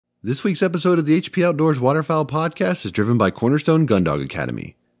This week's episode of the HP Outdoors Waterfowl Podcast is driven by Cornerstone Gun Dog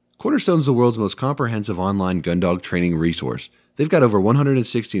Academy. Cornerstone is the world's most comprehensive online gun dog training resource. They've got over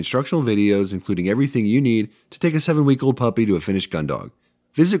 160 instructional videos, including everything you need to take a 7-week-old puppy to a finished gun dog.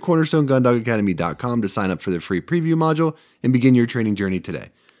 Visit cornerstonegunDogAcademy.com to sign up for their free preview module and begin your training journey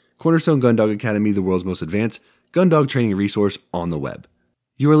today. Cornerstone Gun Dog Academy, the world's most advanced gun dog training resource on the web.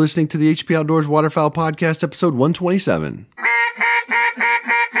 You are listening to the HP Outdoors Waterfowl Podcast, episode 127.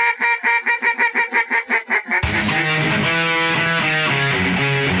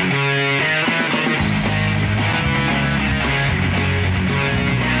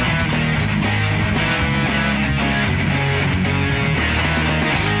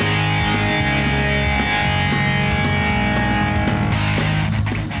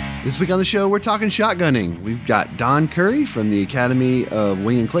 This week on the show, we're talking shotgunning. We've got Don Currie from the Academy of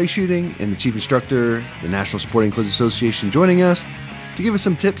Wing and Clay Shooting and the Chief Instructor, the National Sporting Clays Association, joining us to give us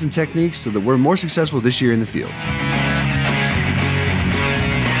some tips and techniques so that we're more successful this year in the field.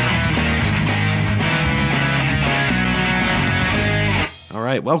 All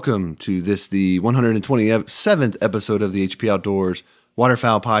right, welcome to this, the 127th episode of the HP Outdoors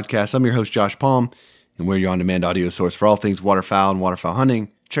Waterfowl Podcast. I'm your host, Josh Palm, and we're your on-demand audio source for all things waterfowl and waterfowl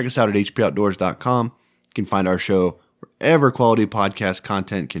hunting. Check us out at hpoutdoors.com. You can find our show wherever quality podcast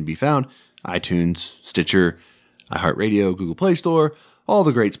content can be found. iTunes, Stitcher, iHeartRadio, Google Play Store. All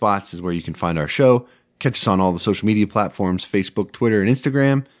the great spots is where you can find our show. Catch us on all the social media platforms, Facebook, Twitter, and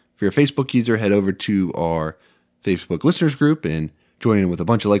Instagram. If you're a Facebook user, head over to our Facebook listeners group and join in with a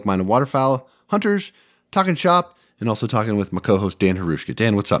bunch of like-minded waterfowl hunters, talking shop, and also talking with my co-host, Dan Harushka.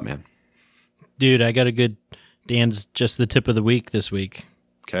 Dan, what's up, man? Dude, I got a good Dan's just the tip of the week this week.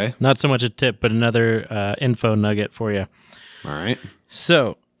 Okay. Not so much a tip, but another info nugget for you. All right.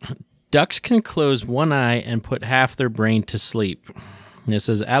 So, ducks can close one eye and put half their brain to sleep. And this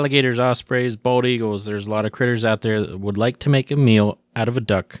says alligators, ospreys, bald eagles. There's a lot of critters out there that would like to make a meal out of a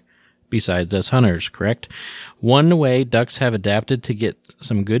duck besides us hunters, correct? One way ducks have adapted to get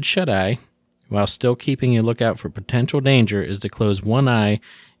some good shut-eye while still keeping a lookout for potential danger is to close one eye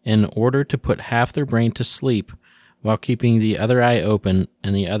in order to put half their brain to sleep while keeping the other eye open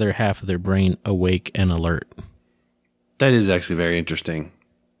and the other half of their brain awake and alert. That is actually very interesting.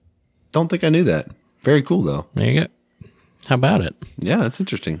 Don't think I knew that. Very cool, though. There you go. How about it? Yeah, that's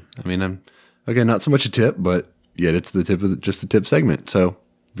interesting. I mean, I'm, again, not so much a tip, but yet it's the tip of just the tip segment. So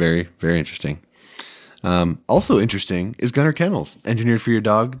very, very interesting. Also interesting is Gunner Kennels. Engineered for your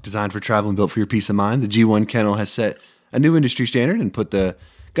dog, designed for travel and built for your peace of mind. The G1 Kennel has set a new industry standard and put the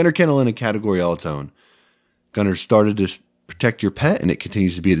Gunner Kennel in a category all its own. Gunner started to protect your pet, and it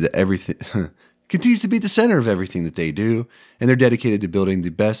continues to be continues to be the center of everything that they do. And they're dedicated to building the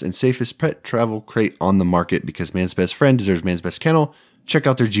best and safest pet travel crate on the market because man's best friend deserves man's best kennel. Check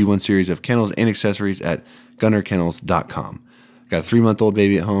out their G1 series of kennels and accessories at gunnerkennels.com. Got a 3-month-old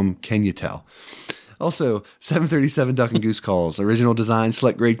baby at home. Can you tell? Also, 737 Duck and Goose Calls. Original design,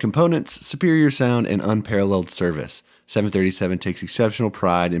 select grade components, superior sound, and unparalleled service. 737 takes exceptional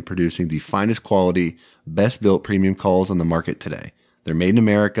pride in producing the finest quality, best-built premium calls on the market today. They're made in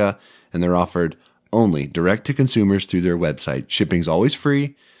America, and they're offered only direct to consumers through their website. Shipping's always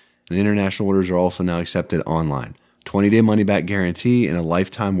free, and international orders are also now accepted online. 20-day money-back guarantee and a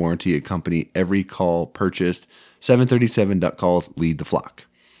lifetime warranty accompany every call purchased. 737 Duck Calls lead the flock.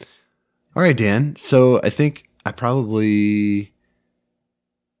 All right, Dan. So I think I probably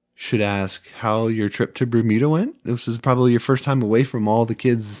should ask how your trip to Bermuda went. This is probably your first time away from all the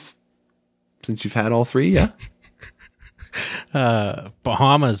kids since you've had all three, yeah?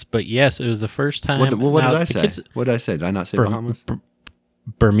 Bahamas, but yes, it was the first time. What did I say? What did I say? Did I not say Bahamas?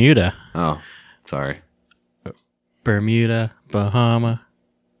 Bermuda. Oh, sorry. Bermuda, Bahama.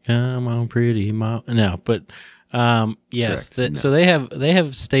 Come on, pretty mom. No, but yes. No. So they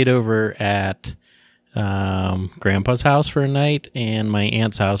have stayed over at Grandpa's house for a night and my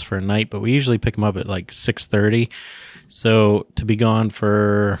aunt's house for a night, but we usually pick them up at like 6:30. So to be gone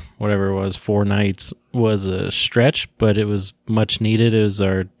for whatever it was, 4 nights was a stretch, but it was much needed. It was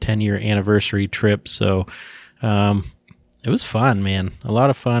our 10-year anniversary trip. So it was fun, man. A lot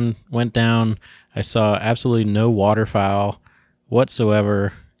of fun. Went down. I saw absolutely no waterfowl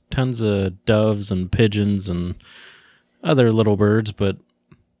whatsoever. Tons of doves and pigeons and other little birds, but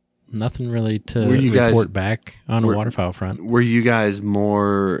nothing really to report back on a waterfowl front. Were you guys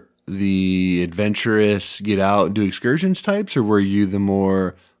more the adventurous, get out and do excursions types, or were you the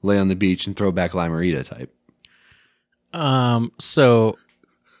more lay on the beach and throw back Limerita type? So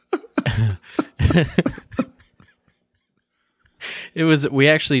we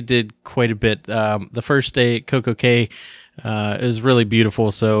actually did quite a bit. The first day at Coco Cay, It was really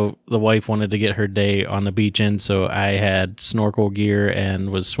beautiful. So the wife wanted to get her day on the beach in, so I had snorkel gear and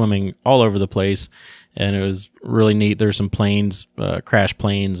was swimming all over the place, and it was really neat. There's some planes, crash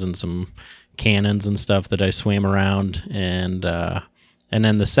planes, and some cannons and stuff that I swam around, and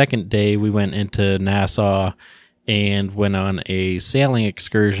then the second day we went into Nassau and went on a sailing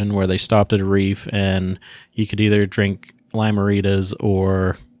excursion where they stopped at a reef, and you could either drink limeritas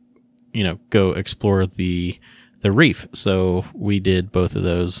or, go explore the reef. So we did both of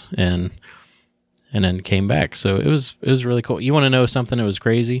those and then came back. So it was really cool. You want to know something that was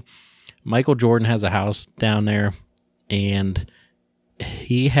crazy? Michael Jordan has a house down there, and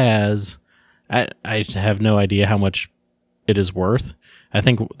he has, I have no idea how much it is worth. I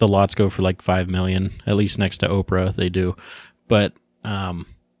think the lots go for like $5 million, at least next to Oprah they do. But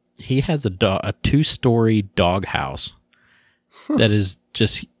he has a 2-story dog house that is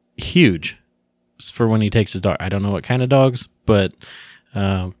just huge for when he takes his dog. I don't know what kind of dogs, but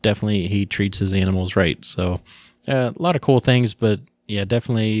definitely he treats his animals right. So a lot of cool things, but yeah,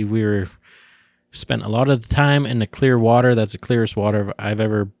 definitely spent a lot of the time in the clear water. That's the clearest water I've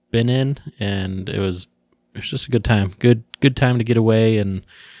ever been in, and it was just a good time. Good time to get away, and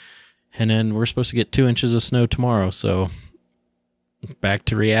then we're supposed to get 2 inches of snow tomorrow, so back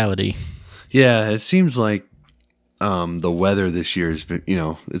to reality. Yeah, it seems like the weather this year has been,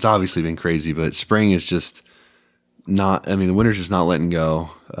 it's obviously been crazy, but spring is just not, the winter's just not letting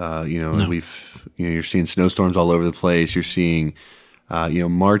go. No. You're seeing snowstorms all over the place. You're seeing,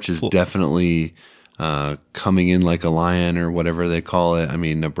 March is definitely coming in like a lion or whatever they call it.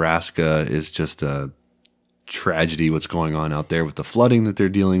 Nebraska is just a tragedy what's going on out there with the flooding that they're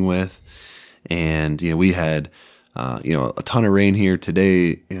dealing with. And, we had, a ton of rain here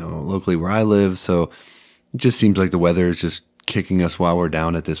today, locally where I live. So it just seems like the weather is just kicking us while we're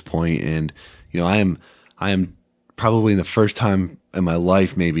down at this point. And, I am probably in the first time in my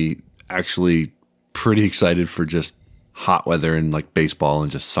life, maybe actually pretty excited for just hot weather and like baseball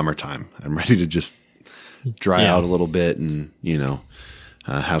and just summertime. I'm ready to just dry out a little bit and,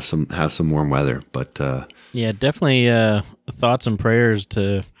 have some warm weather. But, yeah, definitely thoughts and prayers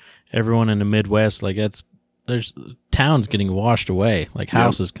to everyone in the Midwest. Like there's towns getting washed away, like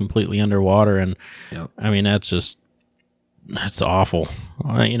houses completely underwater, and that's awful.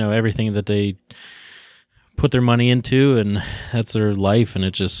 Everything that they put their money into, and that's their life, and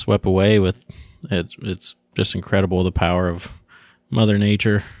it's just swept away with it's just incredible, the power of Mother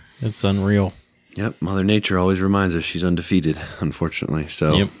Nature. It's unreal. Yep, Mother Nature always reminds us she's undefeated, unfortunately.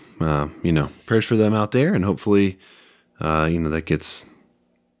 So, prayers for them out there, and hopefully, that gets,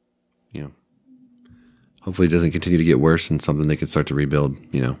 hopefully it doesn't continue to get worse and something they can start to rebuild,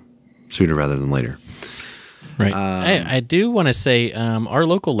 sooner rather than later. Right. I do want to say our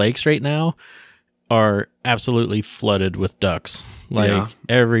local lakes right now are absolutely flooded with ducks. Like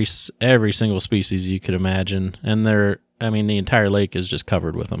every single species you could imagine. And the entire lake is just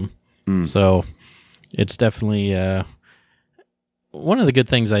covered with them. So it's definitely one of the good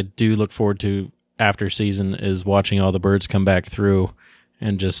things I do look forward to after season is watching all the birds come back through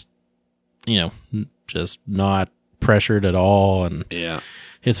and just not pressured at all. And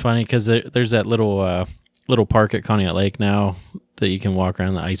it's funny because there's that little park at Conneaut Lake now that you can walk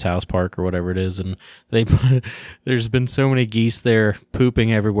around, the Ice House Park or whatever it is, and there's been so many geese there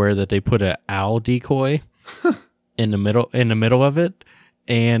pooping everywhere that they put an owl decoy in the middle of it,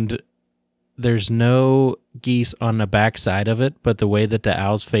 and there's no geese on the back side of it, but the way that the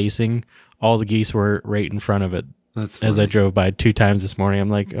owl's facing, all the geese were right in front of it. That's funny. As I drove by 2 times this morning,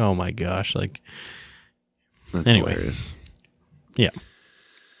 I'm like, oh my gosh, like. That's hilarious. Yeah.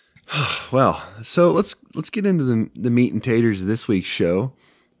 Well, so let's get into the meat and taters of this week's show.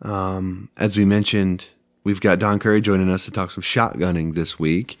 As we mentioned, we've got Don Currie joining us to talk some shotgunning this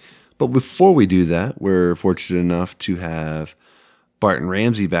week. But before we do that, we're fortunate enough to have Barton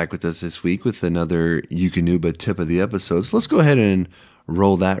Ramsey back with us this week with another Eukanuba tip of the episode. So let's go ahead and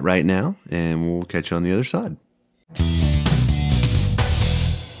roll that right now, and we'll catch you on the other side.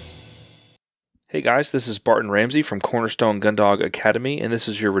 Hey guys, this is Barton Ramsey from Cornerstone Gundog Academy, and this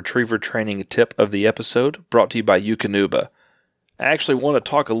is your retriever training tip of the episode, brought to you by Eukanuba. I actually want to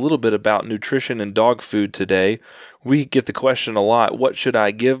talk a little bit about nutrition and dog food today. We get the question a lot, what should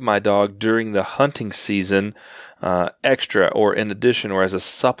I give my dog during the hunting season extra or in addition or as a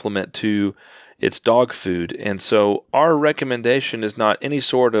supplement to its dog food? And so our recommendation is not any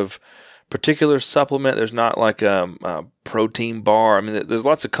sort of particular supplement. There's not like a protein bar. I mean, there's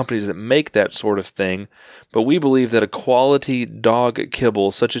lots of companies that make that sort of thing, but we believe that a quality dog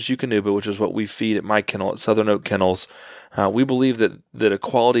kibble, such as Eukanuba, which is what we feed at my kennel at Southern Oak Kennels, we believe that a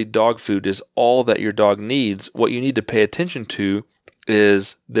quality dog food is all that your dog needs. What you need to pay attention to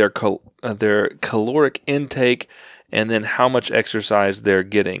is their caloric intake and then how much exercise they're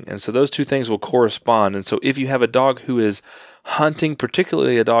getting. And so those two things will correspond. And so if you have a dog who is hunting,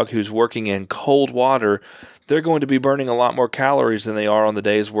 particularly a dog who's working in cold water, they're going to be burning a lot more calories than they are on the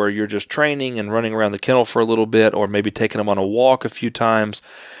days where you're just training and running around the kennel for a little bit, or maybe taking them on a walk a few times.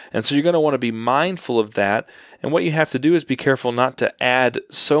 And so you're going to want to be mindful of that. And what you have to do is be careful not to add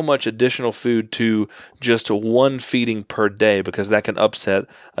so much additional food to just one feeding per day, because that can upset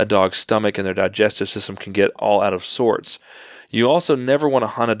a dog's stomach and their digestive system can get all out of sorts. You also never want to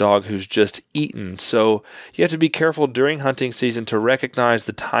hunt a dog who's just eaten. So you have to be careful during hunting season to recognize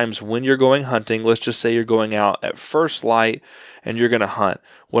the times when you're going hunting. Let's just say you're going out at first light and you're going to hunt.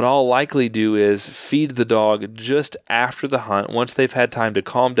 What I'll likely do is feed the dog just after the hunt. Once they've had time to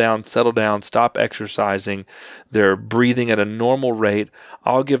calm down, settle down, stop exercising, they're breathing at a normal rate,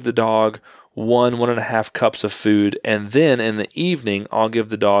 I'll give the dog 1.5 cups of food, and then in the evening I'll give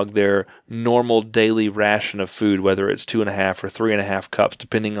the dog their normal daily ration of food, whether it's 2.5 or 3.5 cups,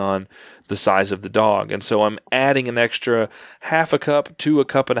 depending on the size of the dog. And so I'm adding an extra 1/2 cup to 1.5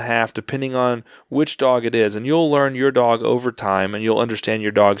 cups, depending on which dog it is. And you'll learn your dog over time, and you'll understand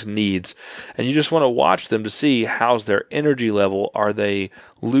your dog's needs. And you just want to watch them to see how's their energy level. Are they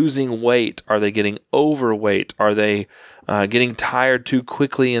losing weight? Are they getting overweight? Are they getting tired too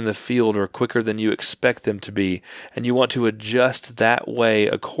quickly in the field, or quicker than you expect them to be? And you want to adjust that way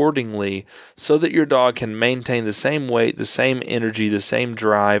accordingly so that your dog can maintain the same weight, the same energy, the same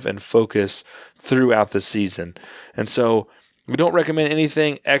drive and focus throughout the season. And so we don't recommend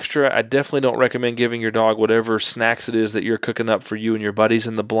anything extra. I definitely don't recommend giving your dog whatever snacks it is that you're cooking up for you and your buddies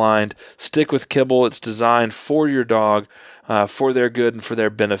in the blind. Stick with kibble. It's designed for your dog, for their good and for their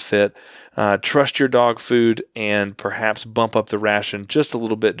benefit. Trust your dog food, and perhaps bump up the ration just a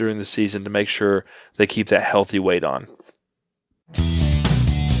little bit during the season to make sure they keep that healthy weight on.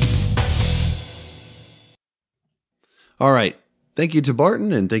 All right. Thank you to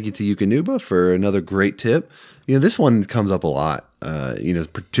Barton, and thank you to Eukanuba for another great tip. This one comes up a lot,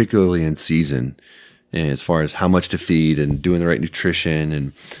 particularly in season, and as far as how much to feed and doing the right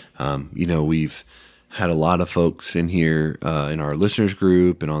nutrition. And, we've had a lot of folks in here in our listeners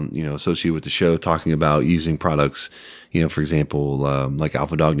group and on, associated with the show, talking about using products, for example, like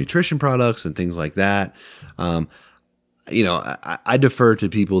Alpha Dog nutrition products and things like that. I defer to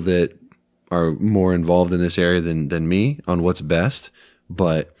people that are more involved in this area than me on what's best.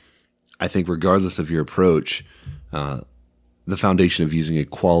 But I think regardless of your approach, the foundation of using a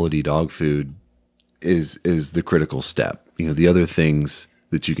quality dog food is the critical step. The other things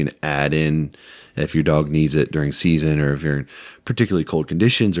that you can add in if your dog needs it during season, or if you're in particularly cold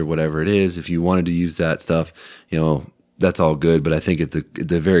conditions or whatever it is, if you wanted to use that stuff, that's all good. But I think at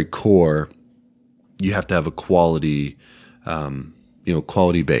the very core, you have to have a quality,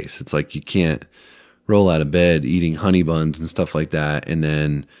 quality base. It's like you can't roll out of bed eating honey buns and stuff like that and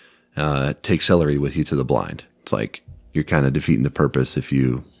then take celery with you to the blind. It's like you're kind of defeating the purpose if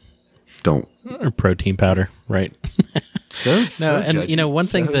you don't. Or protein powder, right? So and judgy. One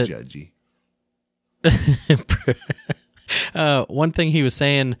thing that judgy. one thing he was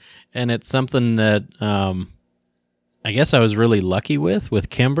saying, and it's something that I guess I was really lucky with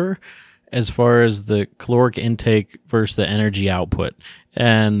Kimber, as far as the caloric intake versus the energy output.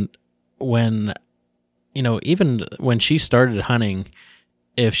 And when, even when she started hunting,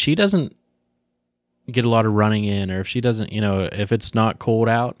 if she doesn't get a lot of running in, or if she doesn't, if it's not cold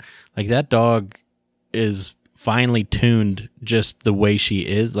out, like that dog is finely tuned just the way she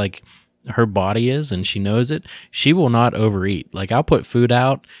is, like her body is, and she knows it. She will not overeat. Like I'll put food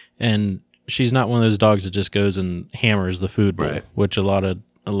out, and she's not one of those dogs that just goes and hammers the food bowl, right, which a lot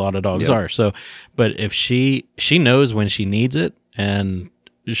of dogs are. So, but if she knows when she needs it, and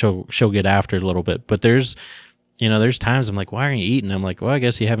she'll get after it a little bit. But there's times I'm like, why aren't you eating? I'm like, well, I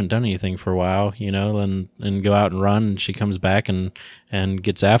guess you haven't done anything for a while, and go out and run, and she comes back and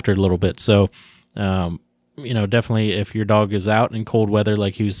gets after it a little bit. So, definitely if your dog is out in cold weather,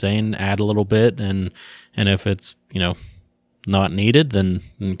 like he was saying, add a little bit, and if it's, not needed, then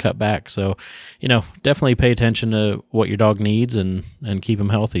cut back. So, definitely pay attention to what your dog needs and keep him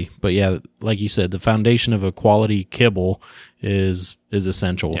healthy. But yeah, like you said, the foundation of a quality kibble is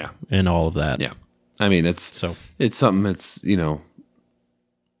essential in all of that. Yeah. I mean, it's something that's,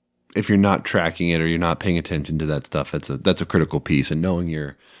 if you're not tracking it or you're not paying attention to that stuff, that's a critical piece. And knowing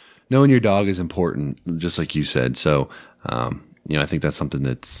your knowing your dog is important, just like you said. So, I think that's something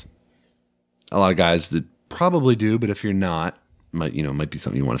that's a lot of guys that probably do, but if you're not, might be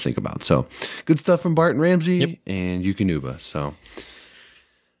something you want to think about. So good stuff from Barton Ramsey and Eukanuba. So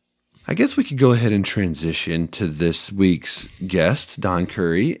I guess we could go ahead and transition to this week's guest, Don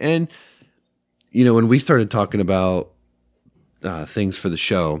Currie. And, when we started talking about things for the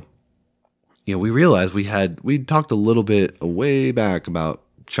show, we realized we talked a little bit way back about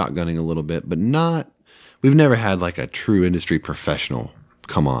shotgunning a little bit, but we've never had like a true industry professional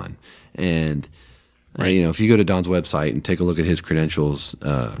come on. And, if you go to Don's website and take a look at his credentials,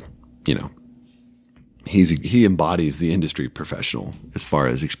 he embodies the industry professional as far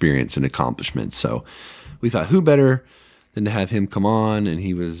as experience and accomplishments. So we thought, who better than to have him come on? And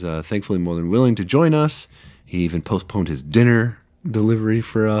he was thankfully more than willing to join us. He even postponed his dinner delivery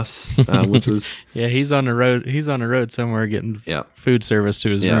for us, which was he's on the road somewhere getting food service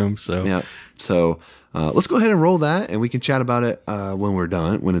to his room. So let's go ahead and roll that, and we can chat about it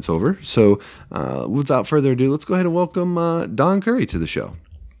when it's over. So without further ado, let's go ahead and welcome Don Currie to the show.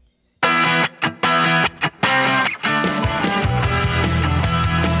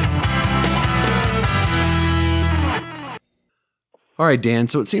 All right, Dan.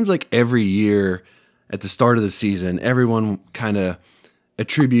 So it seems like every year at the start of the season, everyone kind of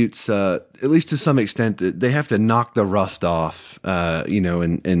attributes, at least to some extent, that they have to knock the rust off,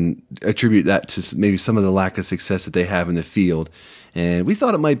 and attribute that to maybe some of the lack of success that they have in the field. And we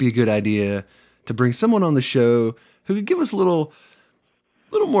thought it might be a good idea to bring someone on the show who could give us a little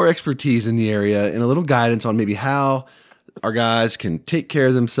more expertise in the area and a little guidance on maybe how our guys can take care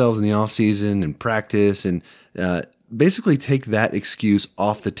of themselves in the off season and practice and, basically take that excuse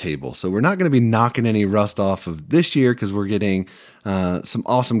off the table. So we're not going to be knocking any rust off of this year because we're getting some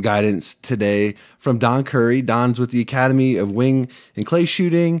awesome guidance today from Don Currie. Don's with the Academy of Wing and Clay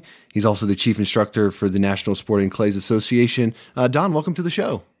Shooting. He's also the chief instructor for the National Sporting Clays Association. Don, welcome to the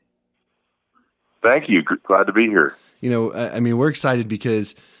show. Thank you. Glad to be here. We're excited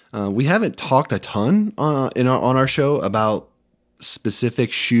because we haven't talked a ton on our show about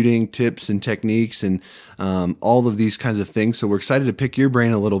specific shooting tips and techniques and all of these kinds of things. So we're excited to pick your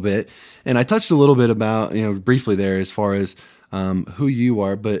brain a little bit. And I touched a little bit about, briefly there as far as who you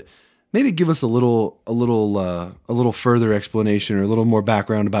are, but maybe give us a little further explanation or a little more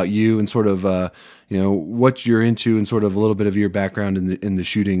background about you and sort of, what you're into and sort of a little bit of your background in the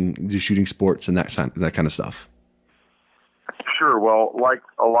shooting sports and that kind of stuff. Sure. Well, like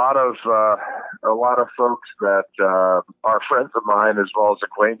a lot of folks that are friends of mine as well as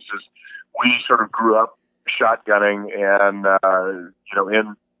acquaintances, we sort of grew up shotgunning and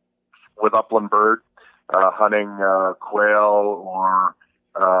with upland bird hunting quail or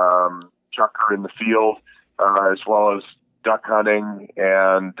chucker in the field, as well as duck hunting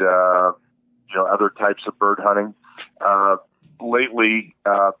and other types of bird hunting. Lately,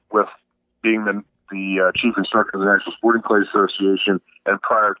 with being the chief instructor of the National Sporting Clays Association, and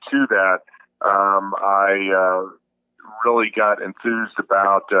prior to that, I really got enthused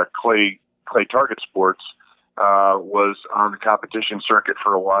about clay target sports. Was on the competition circuit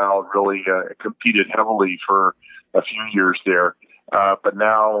for a while, really competed heavily for a few years there, but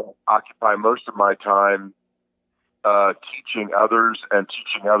now occupy most of my time teaching others and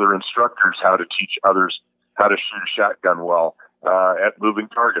teaching other instructors how to teach others how to shoot a shotgun well. At moving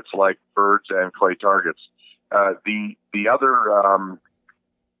targets like birds and clay targets. The other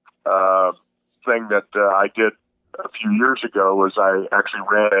thing that I did a few years ago was I actually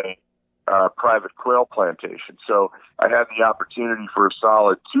ran a private quail plantation. So I had the opportunity for a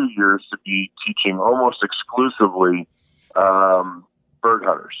solid 2 years to be teaching almost exclusively bird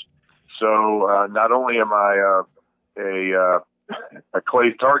hunters. So not only am I a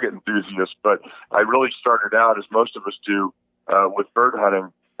clay target enthusiast, but I really started out, as most of us do, with bird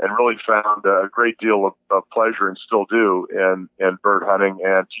hunting, and really found a great deal of pleasure, and still do, in bird hunting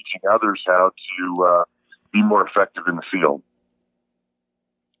and teaching others how to be more effective in the field.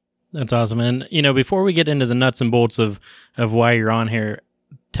 That's awesome. And, before we get into the nuts and bolts of why you're on here,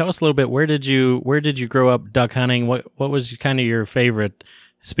 tell us a little bit, where did you grow up duck hunting? What was kind of your favorite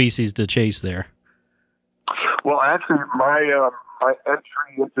species to chase there? Well, actually, my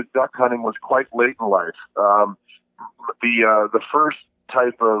entry into duck hunting was quite late in life. The first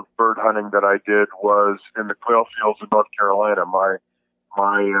type of bird hunting that I did was in the quail fields in North Carolina. My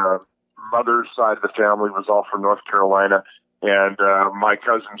mother's side of the family was all from North Carolina, and my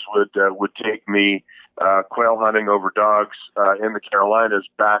cousins would take me quail hunting over dogs in the Carolinas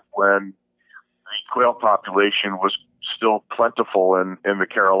back when the quail population was still plentiful in the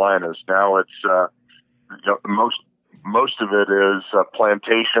Carolinas. Now it's most of it is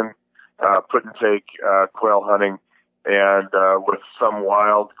plantation put and take quail hunting, and with some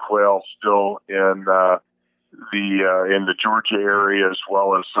wild quail still in the Georgia area as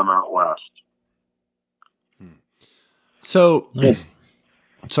well as some out west. So, nice.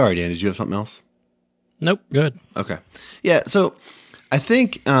 Sorry, Dan, did you have something else? Nope, good. Okay. Yeah, so I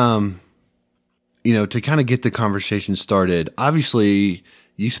think, to kind of get the conversation started, obviously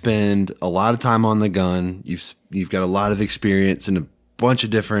you spend a lot of time on the gun. You've got a lot of experience in a bunch of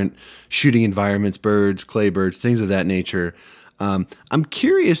different shooting environments, birds, clay birds, things of that nature. I'm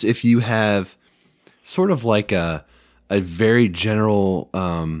curious if you have sort of like a very general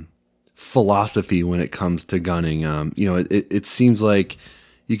philosophy when it comes to gunning. It seems like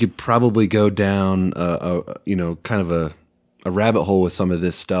you could probably go down kind of a rabbit hole with some of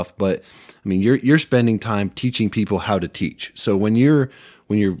this stuff, but I mean, you're spending time teaching people how to teach. So when you're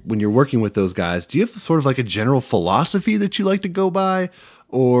working with those guys, do you have sort of like a general philosophy that you like to go by,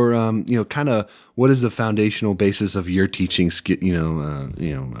 or kind of what is the foundational basis of your teaching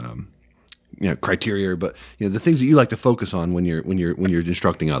criteria, but the things that you like to focus on when you're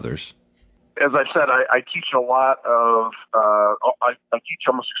instructing others? As I said, I teach a lot of, I teach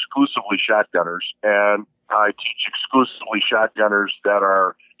almost exclusively shotgunners, and I teach exclusively shotgunners that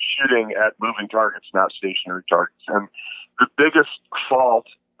are shooting at moving targets, not stationary targets. And the biggest fault,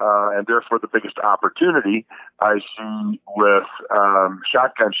 and therefore the biggest opportunity I see with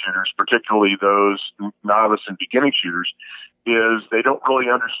shotgun shooters, particularly those novice and beginning shooters, is they don't really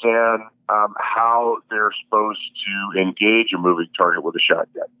understand how they're supposed to engage a moving target with a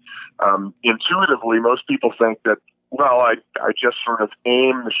shotgun. Intuitively, most people think that, well, I just sort of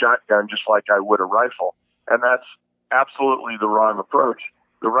aim the shotgun just like I would a rifle. And that's absolutely the wrong approach.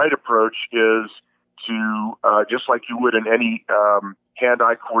 The right approach is to, just like you would in any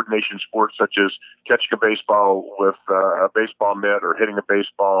hand-eye coordination sport, such as catching a baseball with a baseball mitt, or hitting a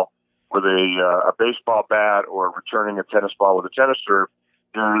baseball with a baseball bat, or returning a tennis ball with a tennis serve,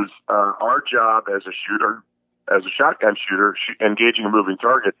 is our job as a shooter, as a shotgun shooter, engaging a moving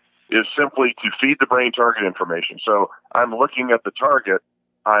target, is simply to feed the brain target information. So I'm looking at the target.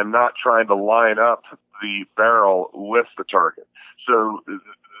 I'm not trying to line up the barrel with the target. So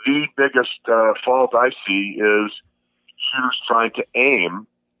the biggest fault I see is shooters trying to aim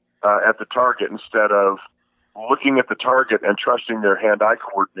at the target instead of looking at the target and trusting their hand-eye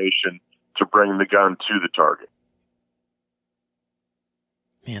coordination to bring the gun to the target.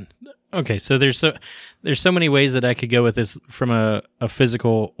 Man, okay, so there's so many ways that I could go with this from a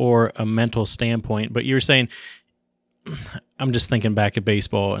physical or a mental standpoint, but you were saying, I'm just thinking back at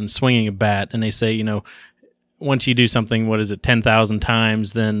baseball and swinging a bat, and they say, once you do something, 10,000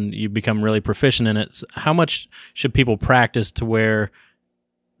 times, then you become really proficient in it. So how much should people practice to where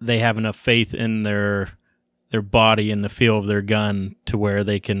they have enough faith in their body and the feel of their gun to where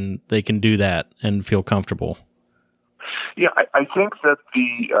they can do that and feel comfortable? Yeah, I think that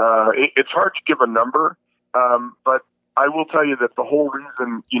it's hard to give a number, but I will tell you that the whole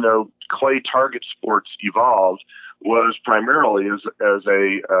reason, clay target sports evolved was primarily as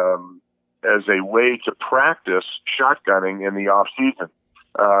a way to practice shotgunning in the off season,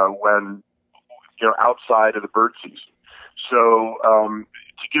 when, outside of the bird season. So,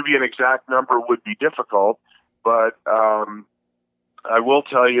 to give you an exact number would be difficult, but, I will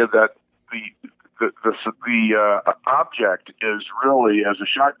tell you that the object is really, as a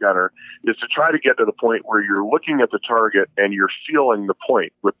shotgunner, is to try to get to the point where you're looking at the target and you're feeling the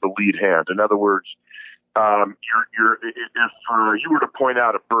point with the lead hand. In other words, if you were to point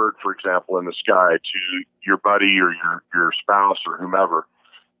out a bird, for example, in the sky to your buddy or your spouse or whomever,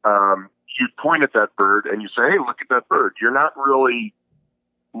 you'd point at that bird and you say, "Hey, look at that bird." You're not really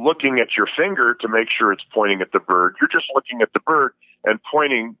looking at your finger to make sure it's pointing at the bird. You're just looking at the bird and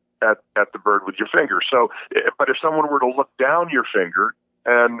pointing at the bird with your finger. So, but if someone were to look down your finger,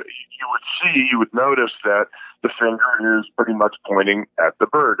 and you would notice that the finger is pretty much pointing at the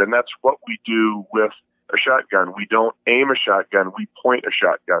bird. And that's what we do with a shotgun. We don't aim a shotgun, we point a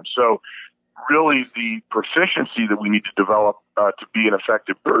shotgun. So really the proficiency that we need to develop to be an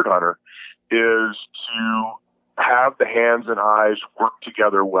effective bird hunter is to have the hands and eyes work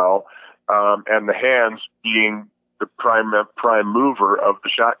together well, and the hands being the prime mover of the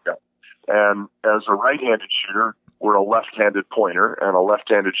shotgun. And as a right-handed shooter, we're a left-handed pointer, and a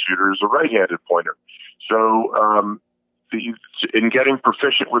left-handed shooter is a right-handed pointer. So in getting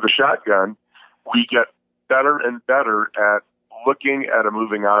proficient with a shotgun, we get better and better at looking at a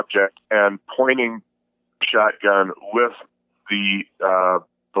moving object and pointing the shotgun with the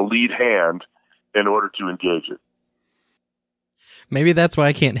lead hand in order to engage it. Maybe that's why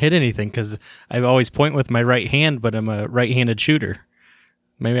I can't hit anything, because I always point with my right hand, but I'm a right-handed shooter.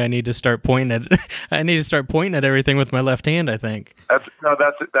 Maybe I need to start pointing at I need to start pointing at everything with my left hand, I think.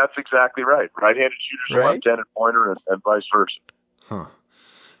 That's exactly right. Right-handed shooters are left-handed pointer and vice versa. Huh.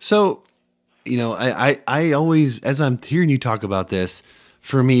 So, I always, as I'm hearing you talk about this,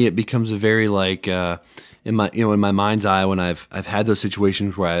 for me, it becomes a very in my mind's eye when I've had those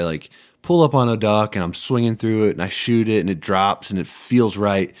situations where I pull up on a duck and I'm swinging through it and I shoot it and it drops and it feels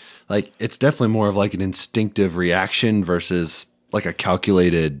right. Like it's definitely more of an instinctive reaction versus a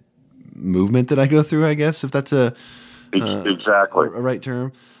calculated movement that I go through, I guess, if that's exactly a right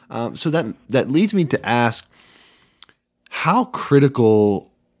term. So that leads me to ask, how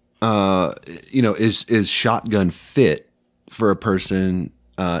critical, is shotgun fit for a person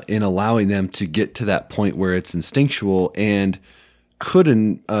in allowing them to get to that point where it's instinctual, and could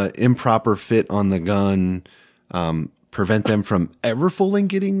an improper fit on the gun prevent them from ever fully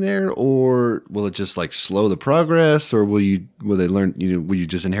getting there, or will it just slow the progress, or will they learn, will you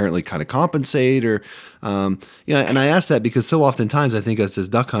just inherently kind of compensate, or and I ask that because so oftentimes I think us as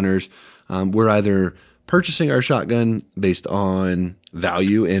duck hunters, we're either purchasing our shotgun based on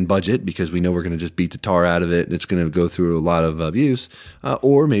value and budget because we know we're going to just beat the tar out of it and it's going to go through a lot of abuse,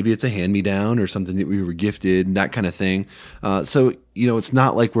 or maybe it's a hand-me-down or something that we were gifted and that kind of thing. So it's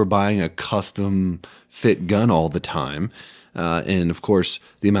not like we're buying a custom fit gun all the time. And of course,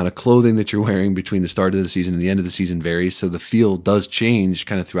 the amount of clothing that you're wearing between the start of the season and the end of the season varies. So the feel does change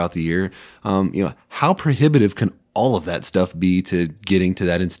kind of throughout the year. How prohibitive can all of that stuff be to getting to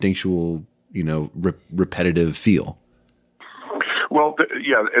that instinctual, repetitive feel? Well,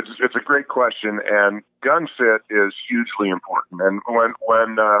 it's a great question, and gun fit is hugely important. And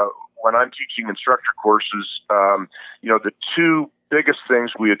when I'm teaching instructor courses, the two biggest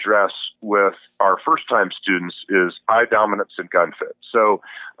things we address with our first-time students is eye dominance and gun fit. So,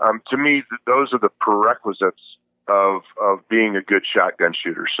 to me, those are the prerequisites of being a good shotgun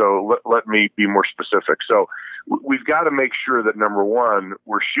shooter. So let me be more specific. So we've got to make sure that, number one,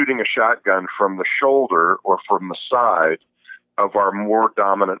 we're shooting a shotgun from the shoulder or from the side of our more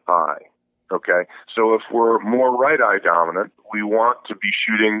dominant eye. Okay. So if we're more right eye dominant, we want to be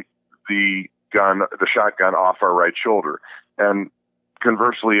shooting the shotgun off our right shoulder. And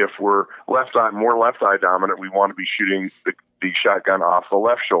conversely, if we're more left eye dominant, we want to be shooting the shotgun off the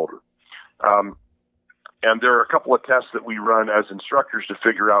left shoulder. And there are a couple of tests that we run as instructors to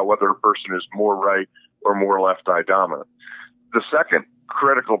figure out whether a person is more right or more left eye dominant. The second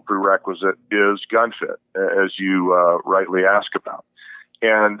critical prerequisite is gun fit, as you rightly ask about.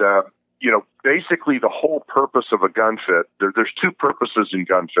 And, basically the whole purpose of a gun fit, there's two purposes in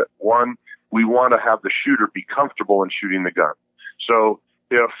gun fit. One, we want to have the shooter be comfortable in shooting the gun. So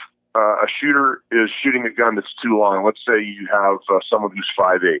if a shooter is shooting a gun that's too long, let's say you have someone who's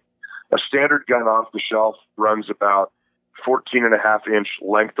 5'8". A standard gun off the shelf runs about 14.5-inch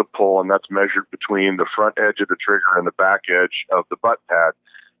length of pull, and that's measured between the front edge of the trigger and the back edge of the butt pad.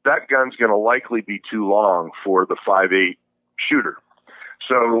 That gun's going to likely be too long for the 5'8" shooter.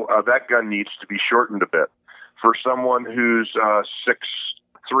 So that gun needs to be shortened a bit. For someone who's 6'3"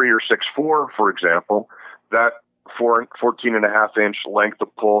 or 6'4", for example, that 14.5-inch length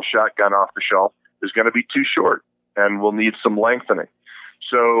of pull shotgun off the shelf is going to be too short and will need some lengthening.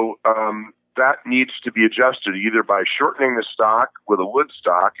 So that needs to be adjusted either by shortening the stock with a wood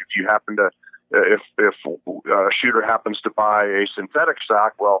stock. If you happen to, if a shooter happens to buy a synthetic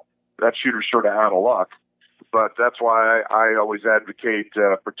stock, well, that shooter's sort of out of luck. But that's why I always advocate,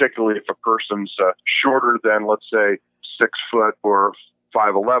 particularly if a person's shorter than, let's say, 6 foot or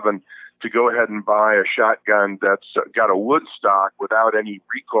 5'11", to go ahead and buy a shotgun that's got a wood stock without any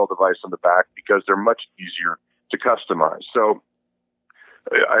recoil device on the back, because they're much easier to customize. So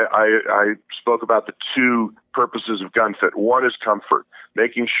I spoke about the two purposes of gun fit. One is comfort,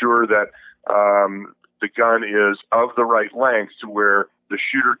 making sure that the gun is of the right length to where the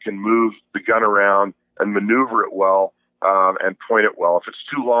shooter can move the gun around and maneuver it well and point it well. If it's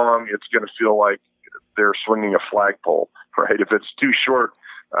too long, it's going to feel like they're swinging a flagpole, right? If it's too short,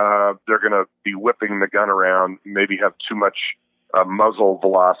 they're going to be whipping the gun around, maybe have too much muzzle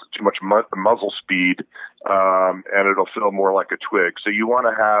velocity, too much muzzle speed, and it'll feel more like a twig. So you want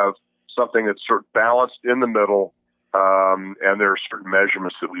to have something that's sort of balanced in the middle, and there are certain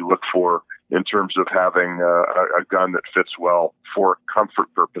measurements that we look for in terms of having a gun that fits well for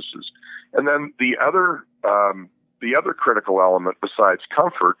comfort purposes. And then the other critical element besides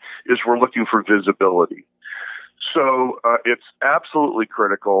comfort is we're looking for visibility. So it's absolutely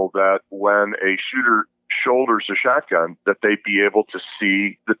critical that when a shooter shoulders a shotgun, that they be able to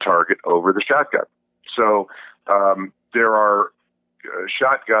see the target over the shotgun. So there are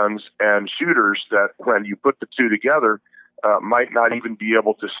shotguns and shooters that when you put the two together, might not even be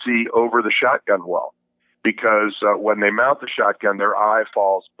able to see over the shotgun well, because when they mount the shotgun, their eye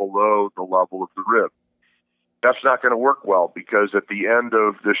falls below the level of the rib. That's not going to work well, because at the end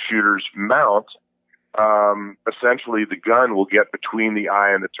of the shooter's mount, essentially the gun will get between the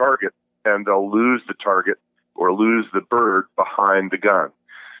eye and the target, and they'll lose the target or lose the bird behind the gun.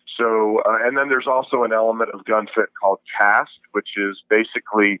 So, and then there's also an element of gun fit called cast, which is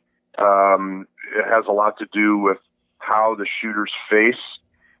basically, it has a lot to do with how the shooter's face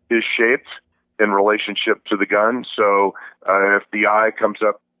is shaped in relationship to the gun. So, if the eye comes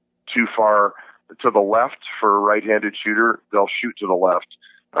up too far to the left for a right-handed shooter, they'll shoot to the left.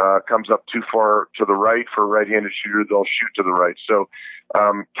 Comes up too far to the right for a right-handed shooter, they'll shoot to the right. So,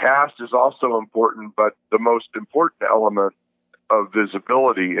 cast is also important, but the most important element of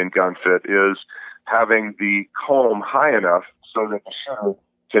visibility in gun fit is having the comb high enough so that the shooter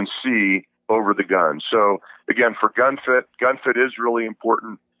can see over the gun. So again, for gun fit is really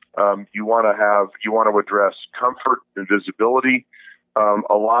important. You want to address comfort and visibility.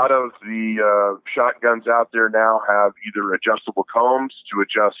 A lot of the shotguns out there now have either adjustable combs to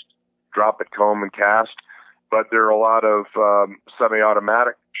adjust drop it, comb, and cast, but there are a lot of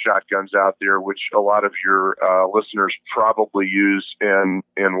semi-automatic shotguns out there, which a lot of your listeners probably use in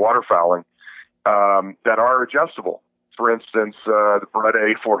waterfowling, that are adjustable. For instance, the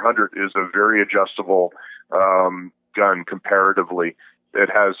Beretta A400 is a very adjustable gun comparatively. It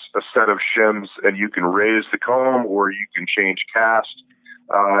has a set of shims, and you can raise the comb or you can change cast,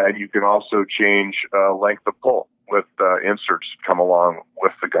 and you can also change length of pull with inserts come along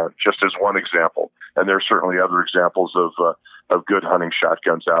with the gun, just as one example. And there's certainly other examples of good hunting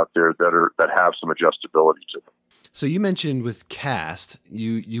shotguns out there that have some adjustability to them. So you mentioned with cast,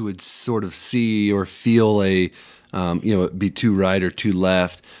 you would sort of see or feel it'd be too right or too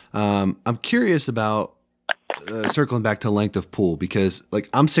left. I'm curious about circling back to length of pull, because like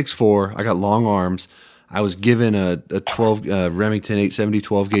I'm 6'4", I got long arms. I was given a 12 Remington 870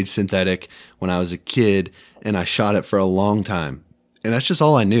 12 gauge synthetic when I was a kid, and I shot it for a long time. And that's just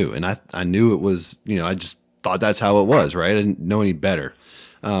all I knew. And I knew it was, I just thought that's how it was, right? I didn't know any better.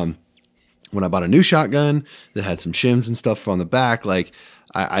 When I bought a new shotgun that had some shims and stuff on the back, like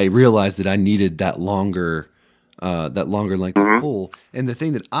I realized that I needed that longer length of pull. And the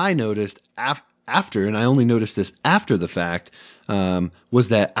thing that I noticed after, and I only noticed this after the fact, was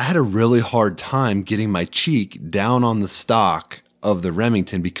that I had a really hard time getting my cheek down on the stock of the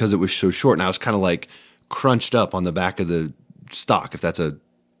Remington because it was so short, and I was kind of like crunched up on the back of the stock, if that's an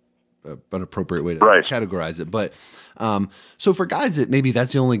appropriate way to categorize it. But so for guys that maybe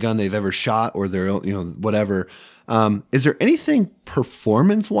that's the only gun they've ever shot, or they're whatever, is there anything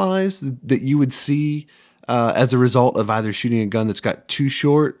performance wise that you would see as a result of either shooting a gun that's got too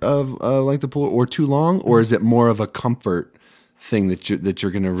short of length of pull or too long, or is it more of a comfort thing that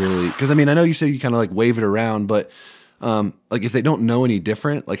you're going to really? Because I mean, I know you say you kind of like wave it around, but like if they don't know any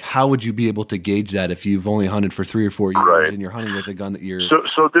different, like how would you be able to gauge that if you've only hunted for 3 or 4 years and you're hunting with a gun that you're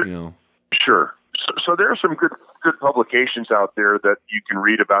Sure. So there are some good publications out there that you can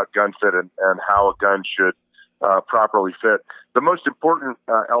read about gun fit and how a gun should properly fit. The most important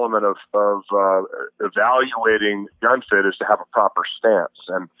element of evaluating gun fit is to have a proper stance.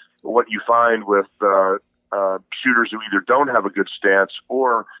 And what you find with shooters who either don't have a good stance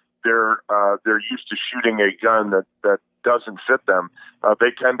or they're used to shooting a gun that doesn't fit them,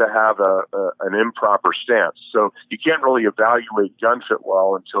 they tend to have an improper stance. So you can't really evaluate gun fit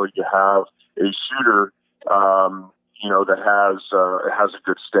well until you have a shooter, that has a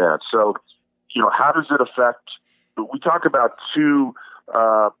good stance. So, how does it affect? We talk about two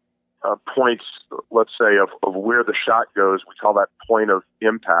points, let's say, of where the shot goes. We call that point of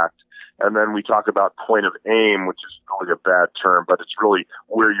impact. And then we talk about point of aim, which is really a bad term, but it's really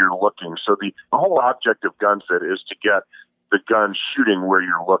where you're looking. So the whole object of gun fit is to get the gun shooting where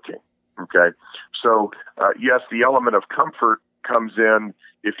you're looking. Okay. So, yes, the element of comfort comes in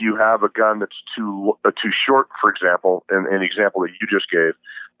if you have a gun that's too short, for example, in the example that you just gave.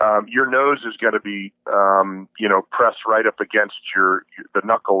 Your nose is going to be, pressed right up against the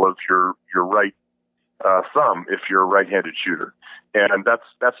knuckle of your right thumb if you're a right-handed shooter, and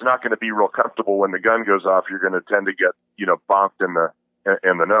that's not going to be real comfortable when the gun goes off. You're going to tend to get bonked in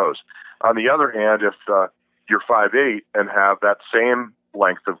the nose. On the other hand, if you're 5'8" and have that same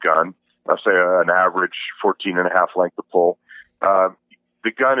length of gun, let's say an average 14.5 length of pull,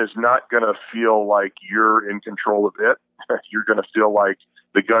 the gun is not going to feel like you're in control of it. You're going to feel like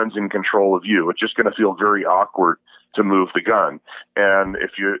the gun's in control of you. It's just going to feel very awkward to move the gun. And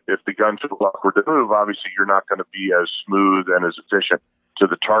if the gun feels awkward to move, obviously you're not going to be as smooth and as efficient to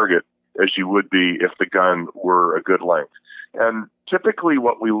the target as you would be if the gun were a good length. And typically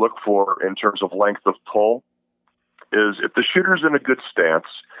what we look for in terms of length of pull is if the shooter's in a good stance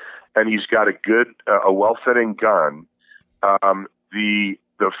and he's got a well-fitting gun, the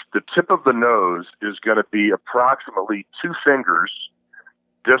tip of the nose is going to be approximately 2 fingers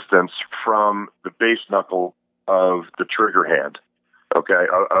distance from the base knuckle of the trigger hand, okay,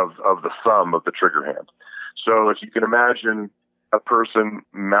 of the thumb of the trigger hand. So if you can imagine a person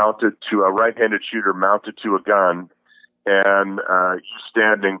a right-handed shooter mounted to a gun, and you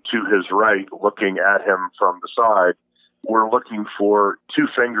standing to his right looking at him from the side, we're looking for 2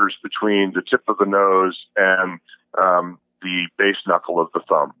 fingers between the tip of the nose and the base knuckle of the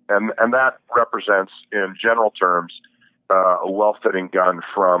thumb. And that represents, in general terms, a well-fitting gun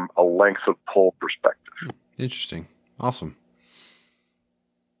from a length of pull perspective. Interesting. Awesome.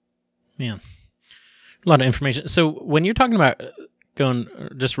 Man, a lot of information. So when you're talking about going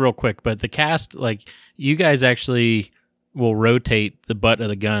just real quick, but the cast, like you guys actually will rotate the butt of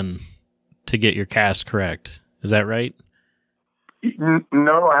the gun to get your cast correct. Is that right?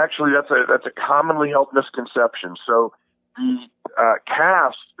 No, actually, that's a commonly held misconception. So the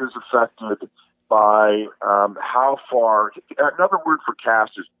cast is affected by how far. Another word for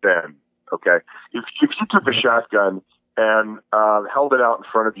cast is bend. Okay, if you took a shotgun and held it out in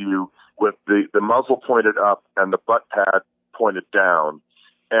front of you with the muzzle pointed up and the butt pad pointed down,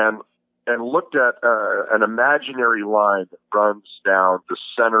 and looked at an imaginary line that runs down the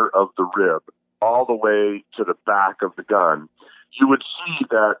center of the rib all the way to the back of the gun, you would see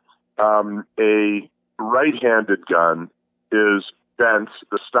that a right-handed gun is bent,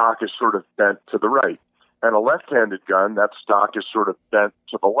 the stock is sort of bent to the right. And a left-handed gun, that stock is sort of bent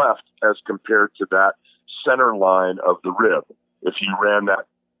to the left as compared to that center line of the rib. If you ran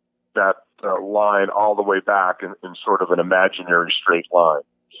that line all the way back in sort of an imaginary straight line.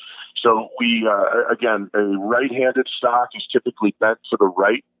 So we, again, a right-handed stock is typically bent to the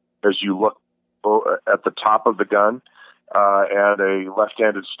right as you look at the top of the gun, and a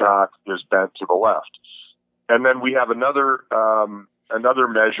left-handed stock is bent to the left. And then we have another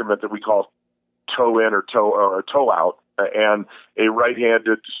measurement that we call toe in or toe out, and a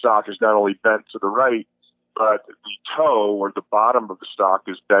right-handed stock is not only bent to the right, but the toe or the bottom of the stock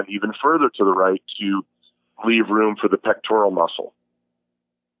is bent even further to the right to leave room for the pectoral muscle.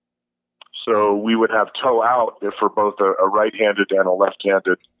 So we would have toe out if for both a right-handed and a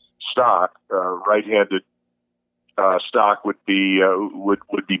left-handed stock. Right-handed stock would be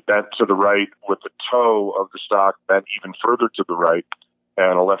bent to the right with the toe of the stock bent even further to the right,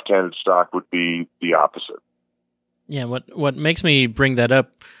 and a left-handed stock would be the opposite. Yeah, what makes me bring that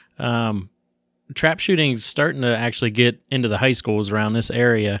up, trap shooting's starting to actually get into the high schools around this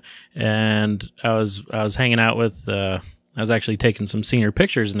area, and I was hanging out with I was actually taking some senior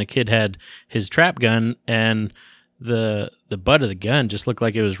pictures, and the kid had his trap gun, and the butt of the gun just looked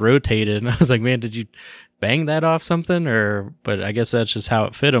like it was rotated, and I was like, man, did you bang that off something? But I guess that's just how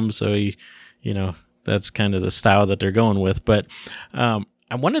it fit him, so that's kind of the style that they're going with. But I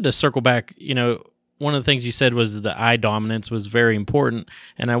wanted to circle back, one of the things you said was the eye dominance was very important,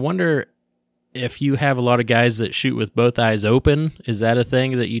 and I wonder if you have a lot of guys that shoot with both eyes open. Is that a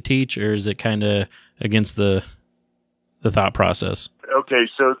thing that you teach, or is it kind of against the thought process? Okay,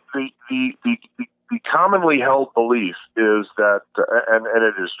 so the commonly held belief is that, and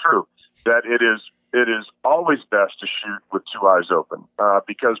it is true, that it is always best to shoot with 2 eyes open,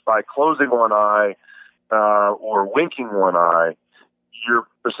 because by closing one eye or winking one eye, you're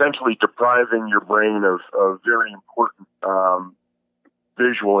essentially depriving your brain of very important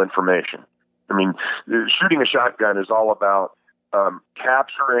visual information. I mean, shooting a shotgun is all about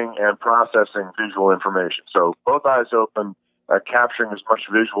capturing and processing visual information. So both eyes open, capturing as much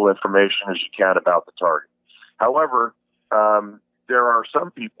visual information as you can about the target. However, there are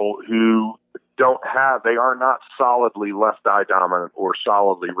some people who they are not solidly left eye dominant or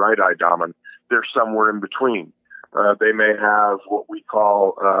solidly right eye dominant. They're somewhere in between. They may have what we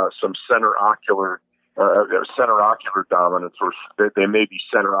call some center ocular dominance, or they may be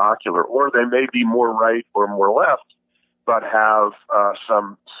center ocular, or they may be more right or more left, but have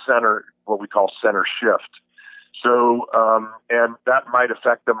some center, what we call center shift. So, and that might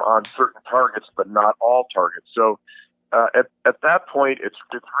affect them on certain targets, but not all targets. So, at that point, it's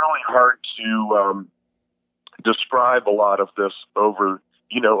really hard to describe a lot of this over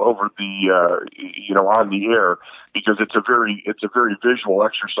the on the air, because it's a very visual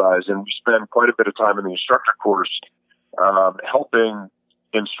exercise, and we spend quite a bit of time in the instructor course helping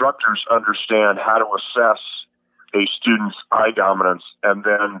instructors understand how to assess a student's eye dominance, and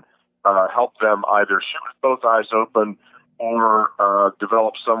then help them either shoot with both eyes open or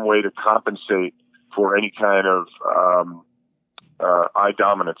develop some way to compensate for any kind of eye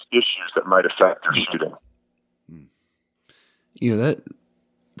dominance issues that might affect their shooting.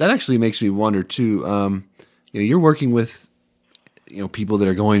 That actually makes me wonder too. You're working with people that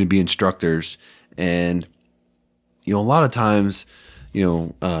are going to be instructors, and a lot of times,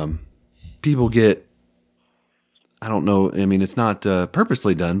 people get, I don't know. I mean, it's not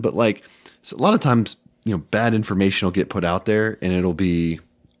purposely done, but like a lot of times, bad information will get put out there, and it'll be,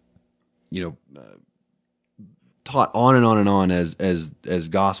 taught on and on and on as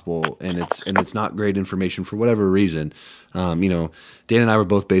gospel, and it's not great information for whatever reason. Dan and I were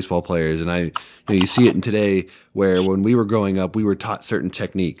both baseball players, and you see it in today, where when we were growing up, we were taught certain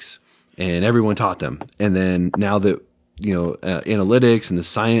techniques, and everyone taught them. And then now that analytics and the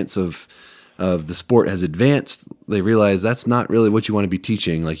science of the sport has advanced, they realize that's not really what you want to be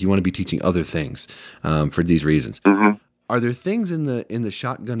teaching. Like, you want to be teaching other things for these reasons. Mm-hmm. Are there things in the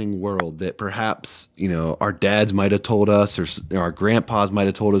shotgunning world that perhaps our dads might have told us, or our grandpas might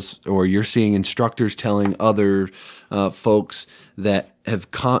have told us, or you're seeing instructors telling other folks that have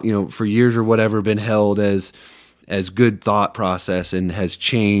for years or whatever been held as good thought process, and has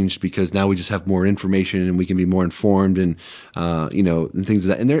changed because now we just have more information and we can be more informed, and and things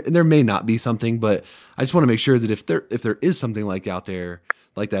like that. And there may not be something, but I just want to make sure that if there is something like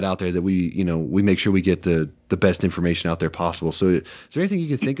that out there, that we make sure we get the best information out there possible. So is there anything you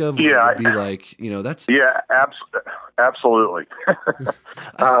can think of? Yeah, would be like, that's, yeah, absolutely.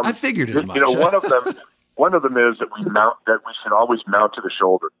 I figured as much. One of them is that we should always mount to the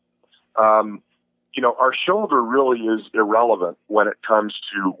shoulder. Our shoulder really is irrelevant when it comes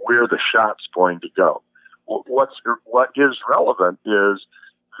to where the shot's going to go. What is relevant is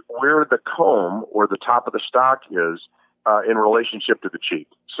where the comb or the top of the stock is in relationship to the cheek.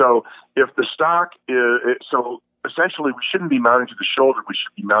 So if the stock so essentially we shouldn't be mounting to the shoulder, we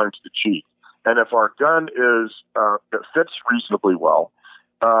should be mounting to the cheek. And if our gun it fits reasonably well,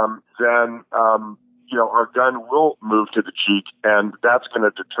 then our gun will move to the cheek, and that's going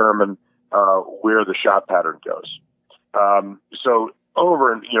to determine where the shot pattern goes. For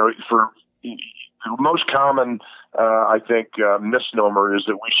the most common, I think, misnomer is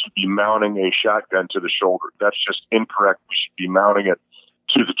that we should be mounting a shotgun to the shoulder. That's just incorrect. We should be mounting it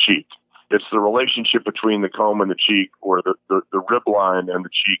to the cheek. It's the relationship between the comb and the cheek, or the rib line and the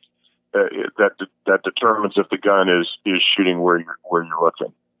cheek, that determines if the gun is shooting where you're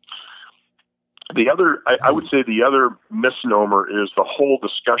looking. I would say the other misnomer is the whole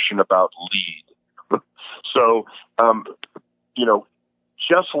discussion about lead. So,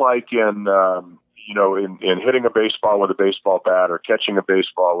 just like in hitting a baseball with a baseball bat, or catching a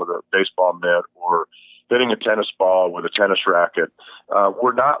baseball with a baseball mitt, or hitting a tennis ball with a tennis racket,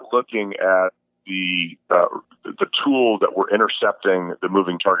 we're not looking at the tool that we're intercepting the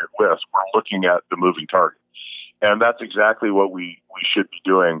moving target with. We're looking at the moving target. And that's exactly what we should be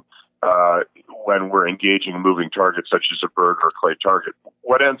doing when we're engaging a moving target, such as a bird or a clay target.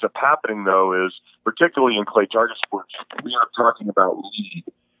 What ends up happening, though, is, particularly in clay target sports, we are talking about lead.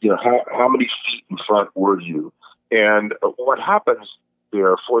 How many feet in front were you? And what happens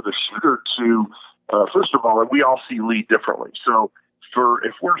there for the shooter to, first of all, and we all see lead differently. So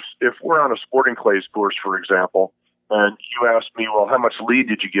if we're on a sporting clays course, for example, and you ask me, well, how much lead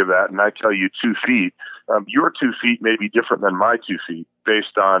did you give that? And I tell you 2 feet. Your 2 feet may be different than my 2 feet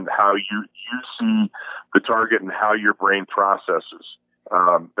based on how you see the target and how your brain processes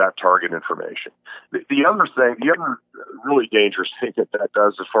that target information. The other really dangerous thing that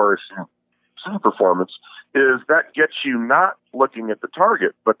does as far as shooting performance is that gets you not looking at the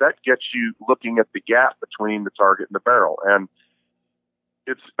target, but that gets you looking at the gap between the target and the barrel. And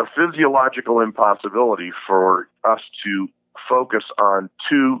it's a physiological impossibility for us to focus on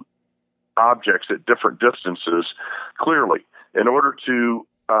two objects at different distances clearly. In order to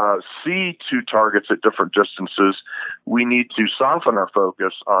see two targets at different distances, we need to soften our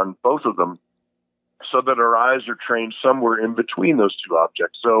focus on both of them so that our eyes are trained somewhere in between those two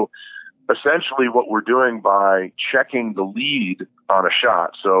objects. So essentially what we're doing by checking the lead on a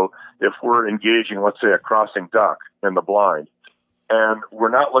shot, so if we're engaging, let's say, a crossing duck in the blind, and we're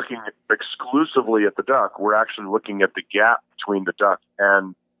not looking exclusively at the duck, we're actually looking at the gap between the duck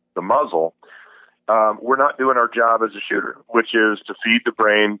and the muzzle, we're not doing our job as a shooter, which is to feed the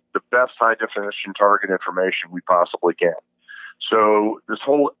brain the best high-definition target information we possibly can. So this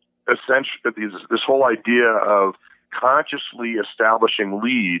whole idea of consciously establishing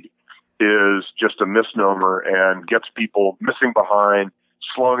lead is just a misnomer and gets people missing behind,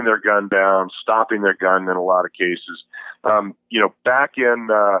 slowing their gun down, stopping their gun in a lot of cases. Back in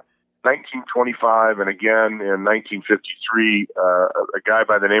 1925 and again in 1953, a guy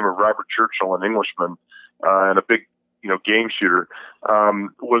by the name of Robert Churchill, an Englishman, and a big game shooter,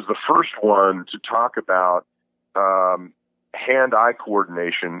 was the first one to talk about hand-eye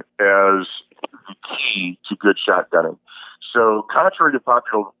coordination as the key to good shotgunning. So contrary to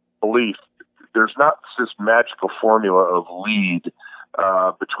popular belief, there's not this magical formula of lead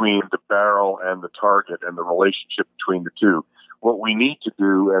between the barrel and the target and the relationship between the two. What we need to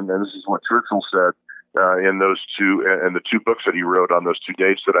do, and this is what Churchill said in the two books that he wrote on those 2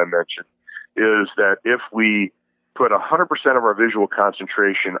 dates that I mentioned, is that if we put 100% of our visual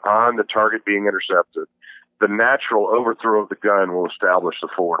concentration on the target being intercepted, the natural overthrow of the gun will establish the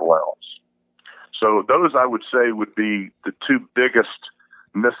forward wells. So those, I would say, would be the two biggest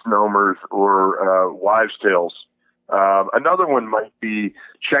misnomers or wives' tales. Another one might be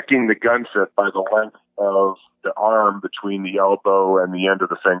checking the gun fit by the length of the arm between the elbow and the end of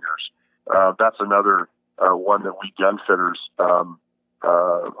the fingers. That's another one that we gun fitters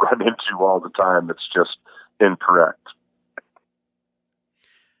run into all the time. That's just incorrect.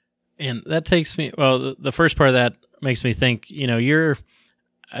 And that takes me, well, the first part of that makes me think,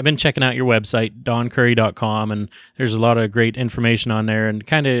 I've been checking out your website, doncurrie.com, and there's a lot of great information on there, and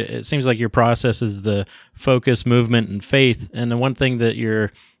kind of it seems like your process is the focus, movement, and faith. And the one thing that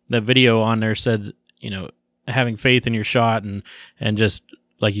the video on there said, having faith in your shot and just,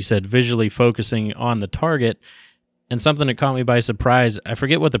 like you said, visually focusing on the target. And something that caught me by surprise, I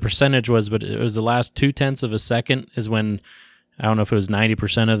forget what the percentage was, but it was the last 0.2 of a second is when, I don't know if it was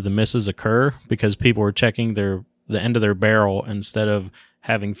 90% of the misses occur because people were checking the end of their barrel instead of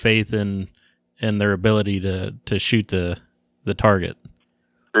having faith in their ability to shoot the target.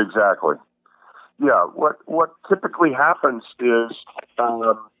 Exactly. Yeah. What typically happens is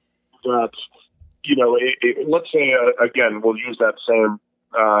that let's say again we'll use that same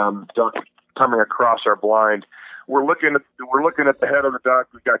duck coming across our blind. We're looking at the head of the duck.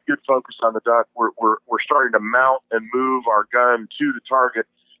 We've got good focus on the duck. We're starting to mount and move our gun to the target.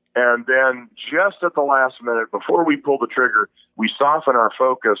 And then just at the last minute, before we pull the trigger, we soften our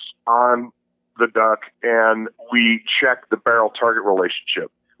focus on the duck and we check the barrel target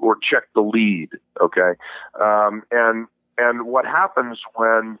relationship or check the lead. Okay. And what happens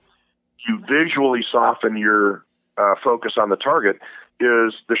when you visually soften your focus on the target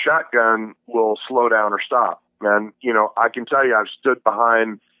is the shotgun will slow down or stop. And, I can tell you, I've stood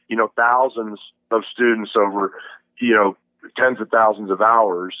behind, thousands of students over, tens of thousands of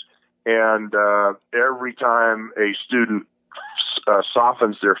hours. And every time a student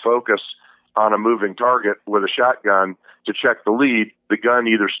softens their focus on a moving target with a shotgun to check the lead, the gun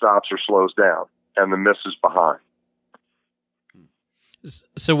either stops or slows down and the miss is behind.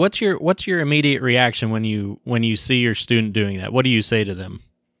 So what's your immediate reaction when you see your student doing that? What do you say to them?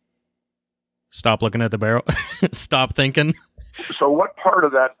 Stop looking at the barrel. Stop thinking. So what part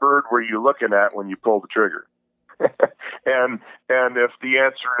of that bird were you looking at when you pulled the trigger? and if the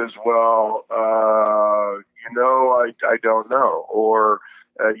answer is, well, I don't know, or,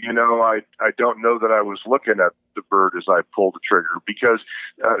 I don't know that I was looking at the bird as I pulled the trigger, because,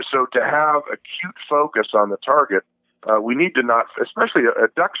 so to have acute focus on the target, we need to not, especially a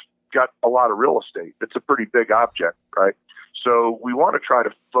duck's got a lot of real estate. It's a pretty big object, right? So we want to try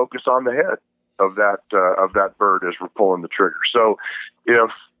to focus on the head of that bird as we're pulling the trigger. So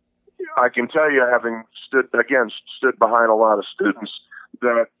if I can tell you, having stood behind a lot of students,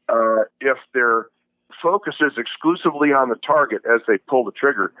 that if their focus is exclusively on the target as they pull the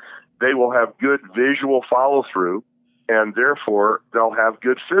trigger, they will have good visual follow through, and therefore they'll have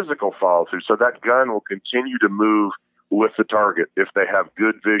good physical follow through. So that gun will continue to move with the target if they have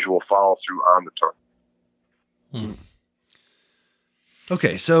good visual follow through on the target.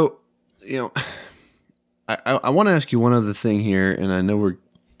 Okay, so I want to ask you one other thing here, and I know we're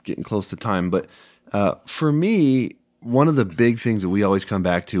getting close to time, but for me, one of the big things that we always come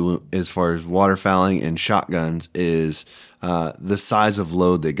back to as far as waterfowling and shotguns is the size of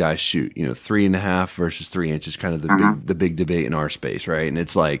load that guys shoot. 3.5 versus 3 inches, kind of the big debate in our space, right? And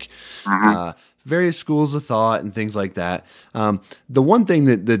it's like various schools of thought and things like that. The one thing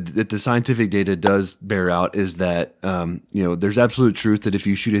that the scientific data does bear out is that there's absolute truth that if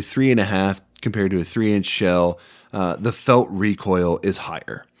you shoot a 3.5 compared to a 3-inch shell, the felt recoil is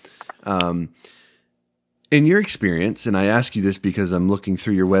higher. In your experience, and I ask you this because I'm looking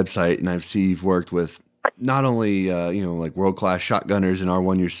through your website and I've seen you've worked with not only like world-class shotgunners and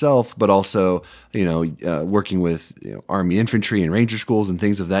R1 yourself, but also working with Army infantry and Ranger schools and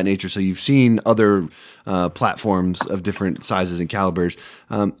things of that nature. So you've seen other platforms of different sizes and calibers.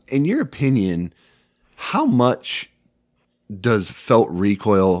 In your opinion, how much does felt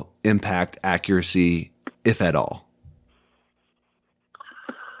recoil impact accuracy, if at all?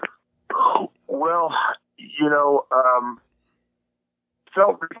 Well,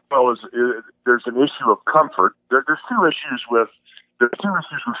 Felt recoil there's an issue of comfort. There's two issues with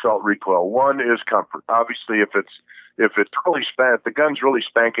felt recoil. One is comfort. Obviously, if it's really the gun's really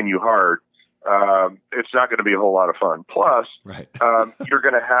spanking you hard, it's not going to be a whole lot of fun. Plus, right. you're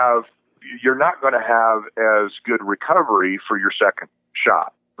not going to have as good recovery for your second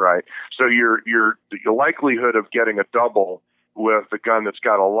shot, right? So your likelihood of getting a double with a gun that's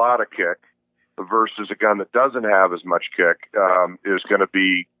got a lot of kick versus a gun that doesn't have as much kick is going to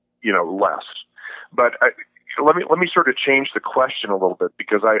be, less. But let me sort of change the question a little bit,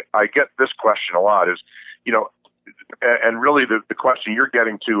 because I get this question a lot is, and really the question you're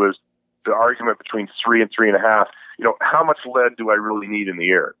getting to is the argument between 3 and 3.5. How much lead do I really need in the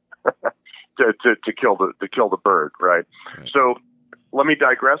air to kill the bird, right? So let me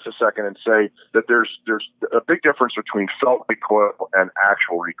digress a second and say that there's a big difference between felt recoil and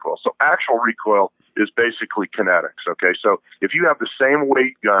actual recoil. So actual recoil is basically kinetics. Okay, so if you have the same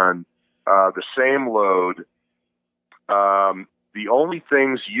weight gun, the same load, the only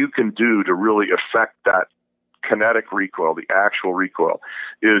things you can do to really affect that kinetic recoil, the actual recoil,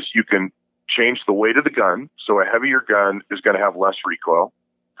 is you can change the weight of the gun. So a heavier gun is going to have less recoil,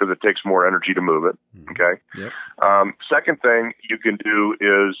 because it takes more energy to move it. Okay. Yep. Second thing you can do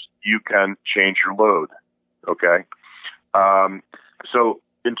is you can change your load. Okay. So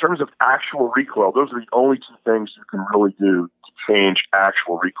in terms of actual recoil, those are the only two things you can really do to change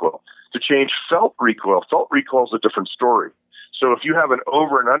actual recoil. To change felt recoil is a different story. So if you have an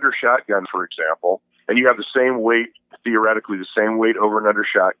over and under shotgun, for example, and you have the same weight, theoretically the same weight over and under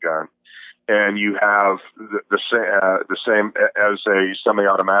shotgun, and you have the same as a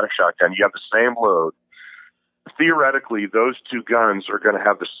semi-automatic shotgun, you have the same load. Theoretically, those two guns are going to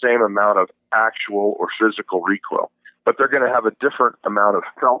have the same amount of actual or physical recoil, but they're going to have a different amount of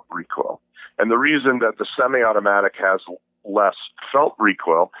felt recoil. And the reason that the semi-automatic has less felt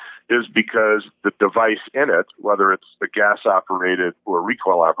recoil is because the device in it, whether it's the gas-operated or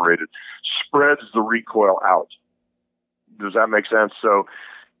recoil-operated, spreads the recoil out. Does that make sense? So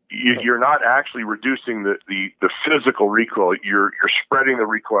you're not actually reducing the physical recoil. You're spreading the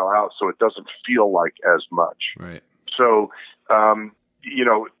recoil out so it doesn't feel like as much. Right. So, I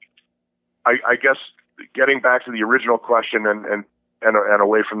guess getting back to the original question and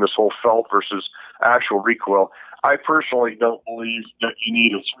away from this whole felt versus actual recoil, I personally don't believe that you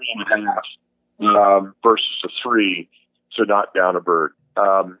need a 3.5 versus a 3 to knock down a bird.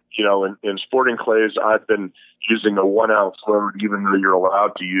 In sporting clays, I've been using a 1 ounce load, even though you're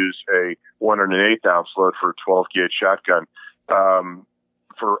allowed to use a 1 1/8 ounce load for a 12 gauge shotgun,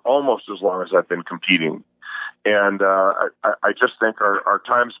 for almost as long as I've been competing. And, I just think our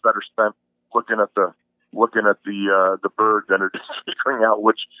time's better spent looking at the bird than it is figuring out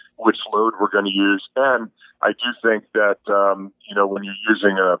which load we're going to use. And I do think that, when you're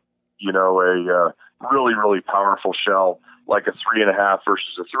using a really, really powerful shell, like a 3.5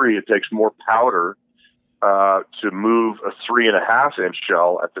 versus a 3, it takes more powder to move a 3.5 inch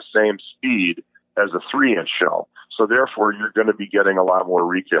shell at the same speed as a 3-inch shell. So therefore, you're going to be getting a lot more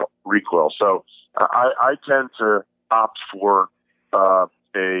recoil. So I tend to opt for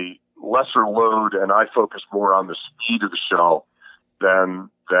a lesser load, and I focus more on the speed of the shell than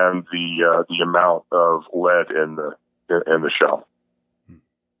the amount of lead in the shell.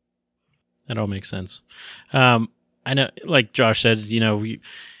 That all makes sense. I know, like Josh said,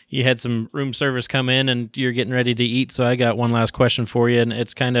 you had some room service come in and you're getting ready to eat. So I got one last question for you. And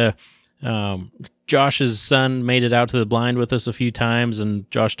it's kind of, Josh's son made it out to the blind with us a few times, and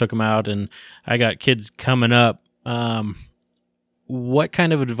Josh took him out, and I got kids coming up. What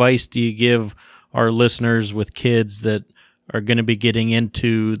kind of advice do you give our listeners with kids that are going to be getting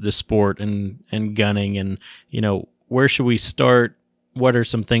into the sport and gunning, and, where should we start? What are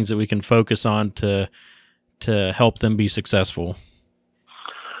some things that we can focus on to help them be successful?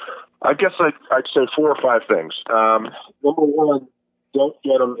 I guess I'd say 4 or 5 things. Number one, don't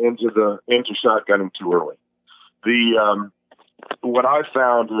get them into shotgunning too early. What I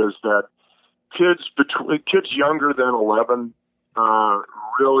found is that kids younger than 11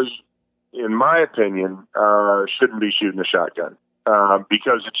 really, in my opinion, shouldn't be shooting a shotgun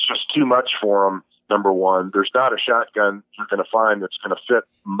because it's just too much for them. Number one, there's not a shotgun you're going to find that's going to fit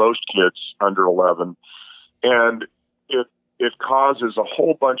most kids under 11. And it causes a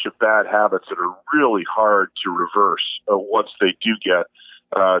whole bunch of bad habits that are really hard to reverse once they do get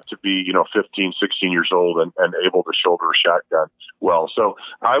to be, 15, 16 years old and able to shoulder a shotgun well. So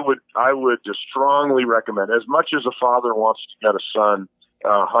I would just strongly recommend, as much as a father wants to get a son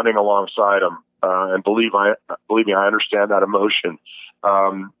hunting alongside him, and believe me, I understand that emotion.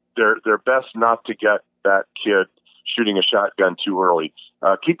 They're best not to get that kid shooting a shotgun too early.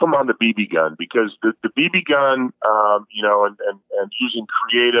 Keep them on the BB gun, because the BB gun, and using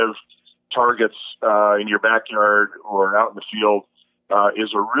creative targets in your backyard or out in the field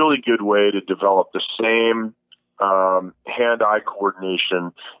is a really good way to develop the same hand-eye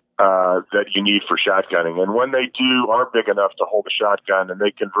coordination that you need for shotgunning. And when they are big enough to hold a shotgun and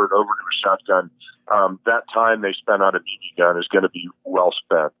they convert over to a shotgun, that time they spend on a BB gun is going to be well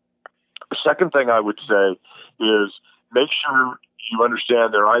spent. The second thing I would say is make sure you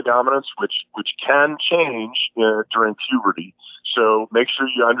understand their eye dominance, which can change during puberty. So make sure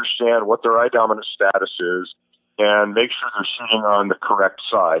you understand what their eye dominance status is, and make sure they're shooting on the correct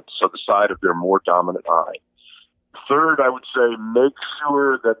side, so the side of their more dominant eye. Third, I would say make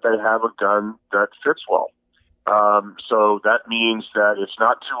sure that they have a gun that fits well. So that means that it's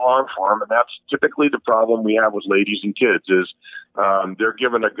not too long for them, and that's typically the problem we have with ladies and kids is they're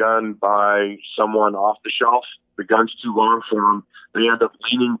given a gun by someone off the shelf. The gun's too long for them. They end up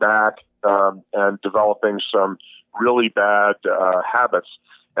leaning back and developing some really bad habits.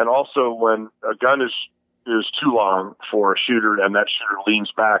 And also, when a gun is too long for a shooter and that shooter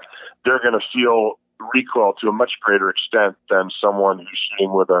leans back, they're going to feel recoil to a much greater extent than someone who's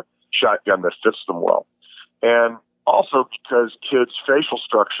shooting with a shotgun that fits them well. And also because kids' facial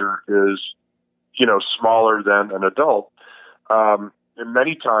structure is, smaller than an adult, and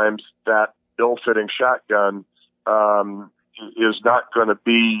many times that ill-fitting shotgun is not going to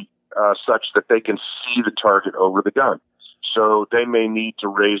be such that they can see the target over the gun. So they may need to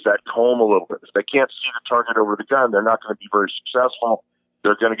raise that comb a little bit. If they can't see the target over the gun, they're not going to be very successful.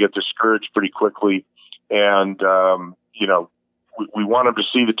 They're going to get discouraged pretty quickly. And, we want them to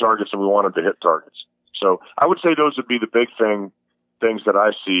see the targets and we want them to hit targets. So I would say those would be the big things that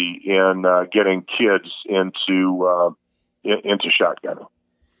I see in getting kids into shotgunning.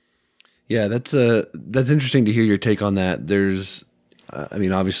 Yeah, that's interesting to hear your take on that. There's,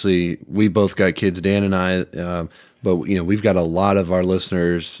 obviously we both got kids, Dan and I, but we've got a lot of our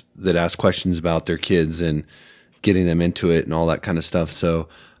listeners that ask questions about their kids and getting them into it and all that kind of stuff. So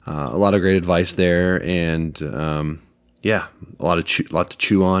a lot of great advice there, and a lot to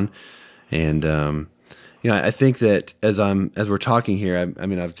chew on. And I think that as we're talking here,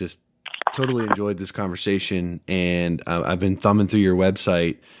 I've just totally enjoyed this conversation, and I've been thumbing through your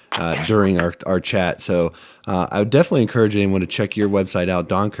website during our chat. So I would definitely encourage anyone to check your website out,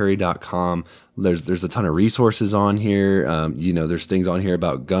 doncurrie.com. There's a ton of resources on here. There's things on here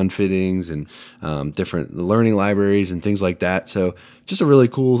about gun fittings and different learning libraries and things like that. So just a really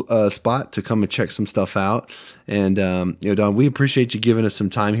cool spot to come and check some stuff out. And, Don, we appreciate you giving us some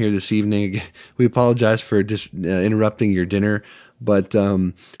time here this evening. We apologize for just interrupting your dinner, but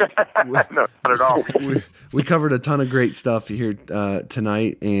no, not at all. We covered a ton of great stuff here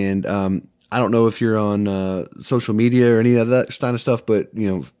tonight, and I don't know if you're on social media or any of that kind of stuff, but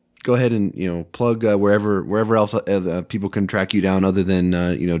go ahead and plug wherever else people can track you down other than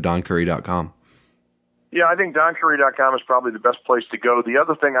doncurrie.com. Yeah, I think doncurrie.com is probably the best place to go. The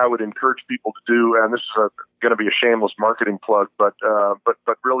other thing I would encourage people to do, and this is going to be a shameless marketing plug, but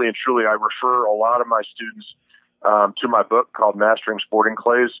really and truly, I refer a lot of my students to my book called Mastering Sporting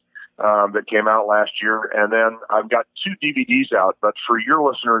Clays that came out last year. And then I've got 2 DVDs out, but for your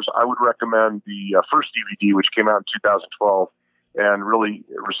listeners, I would recommend the first DVD, which came out in 2012 and really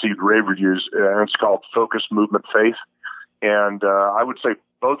received rave reviews. And it's called Focus, Movement, Faith. And I would say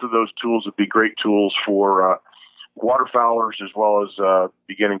both of those tools would be great tools for waterfowlers as well as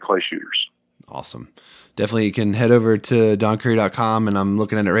beginning clay shooters. Awesome. Definitely you can head over to doncurrie.com, and I'm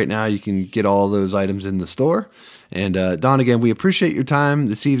looking at it right now. You can get all those items in the store. And Don, again, we appreciate your time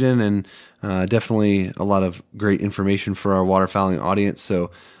this evening, and definitely a lot of great information for our waterfowling audience.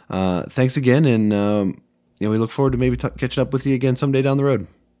 So thanks again, and we look forward to maybe catching up with you again someday down the road.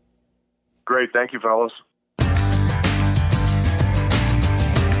 Great. Thank you, fellas.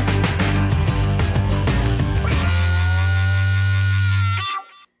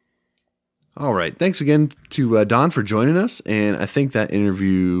 All right. Thanks again to Don for joining us. And I think that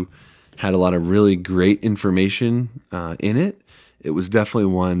interview had a lot of really great information in it. It was definitely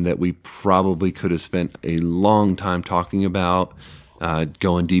one that we probably could have spent a long time talking about,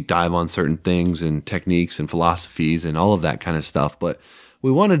 going deep dive on certain things and techniques and philosophies and all of that kind of stuff. But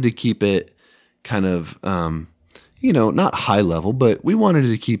we wanted to keep it kind of, not high level, but we wanted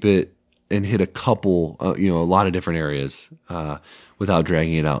to keep it and hit a couple, a lot of different areas without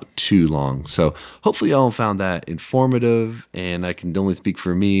dragging it out too long. So hopefully y'all found that informative, and I can only speak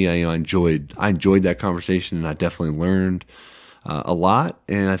for me. I enjoyed that conversation, and I definitely learned a lot.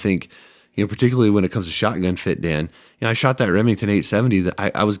 And I think, particularly when it comes to shotgun fit, Dan. I shot that Remington 870.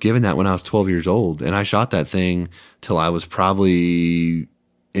 That I was given that when I was 12 years old, and I shot that thing till I was probably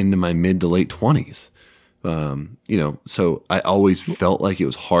into my mid to late 20s. So I always felt like it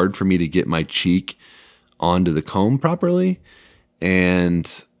was hard for me to get my cheek onto the comb properly.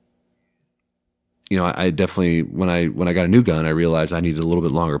 And, I definitely, when I got a new gun, I realized I needed a little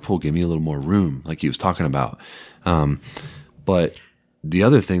bit longer pull, give me a little more room, like he was talking about. But the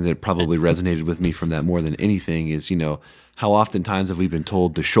other thing that probably resonated with me from that more than anything is, how oftentimes have we been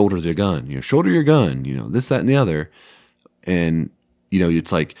told to shoulder the gun, shoulder your gun, this, that, and the other. And,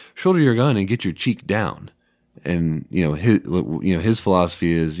 it's like shoulder your gun and get your cheek down. And, his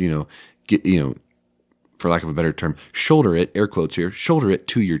philosophy is, get, for lack of a better term, shoulder it, air quotes here, shoulder it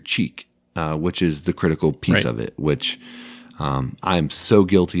to your cheek, which is the critical piece of it, which I'm so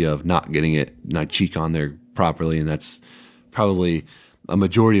guilty of not getting my cheek on there properly. And that's probably a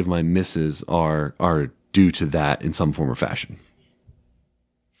majority of my misses are due to that in some form or fashion.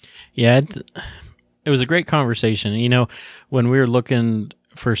 Yeah, it was a great conversation. When we were looking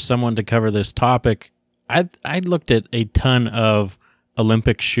for someone to cover this topic, I looked at a ton of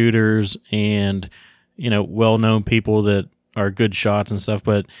Olympic shooters and, well-known people that are good shots and stuff.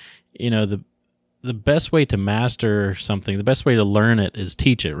 But, the best way to master something, the best way to learn it is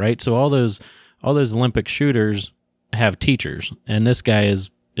teach it, right? So all those Olympic shooters have teachers, and this guy is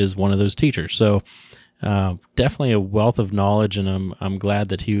one of those teachers. So definitely a wealth of knowledge, and I'm glad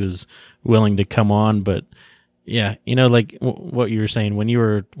that he was willing to come on. But yeah, like what you were saying, when you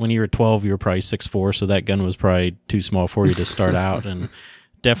were 12, you were probably 6'4", so that gun was probably too small for you to start out, and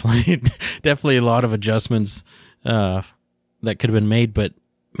definitely a lot of adjustments that could have been made. But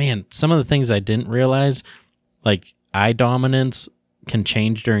man, some of the things I didn't realize, like eye dominance can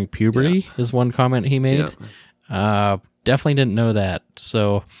change during puberty, is one comment he made. Definitely didn't know that.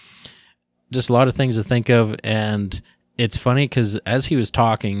 So just a lot of things to think of. And it's funny because as he was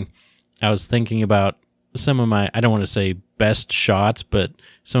talking, I was thinking about some of my, I don't want to say best shots, but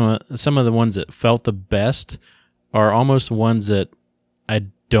some of the ones that felt the best are almost ones that I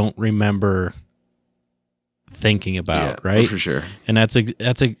don't remember thinking about, right? For sure. And that's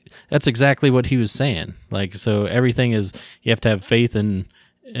exactly what he was saying. Like, so everything is, you have to have faith in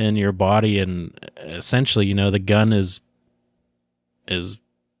your body, and essentially, the gun is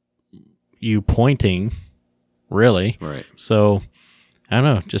you pointing, really. Right. So I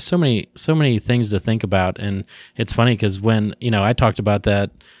don't know, just so many things to think about. And it's funny because when, I talked about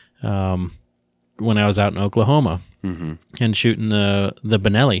that when I was out in Oklahoma and shooting the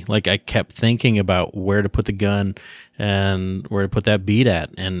Benelli, like I kept thinking about where to put the gun and where to put that bead at.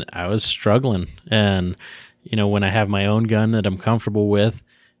 And I was struggling. And, when I have my own gun that I'm comfortable with,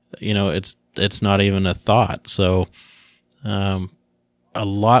 it's not even a thought. So a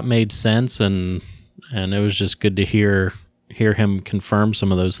lot made sense, and it was just good to hear him confirm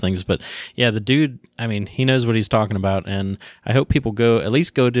some of those things. But yeah, the dude, I mean, he knows what he's talking about, and I hope people at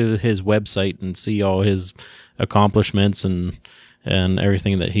least go to his website and see all his accomplishments and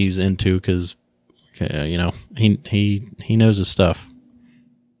everything that he's into, because he knows his stuff.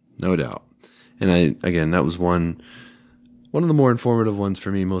 No doubt. And again, that was one of the more informative ones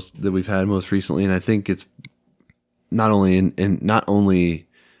for me that we've had most recently, and I think it's not only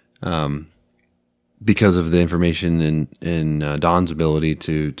because of the information and Don's ability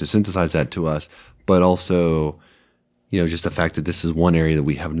to synthesize that to us, but also, just the fact that this is one area that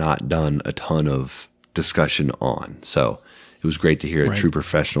we have not done a ton of discussion on. So it was great to hear a true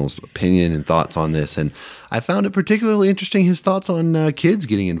professional's opinion and thoughts on this. And I found it particularly interesting, his thoughts on kids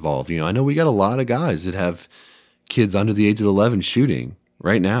getting involved. I know we got a lot of guys that have kids under the age of 11 shooting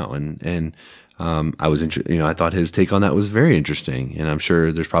right now. And I was I thought his take on that was very interesting, and I'm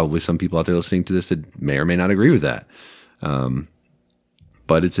sure there's probably some people out there listening to this that may or may not agree with that.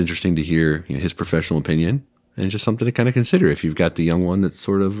 But it's interesting to hear his professional opinion, and just something to kind of consider if you've got the young one that's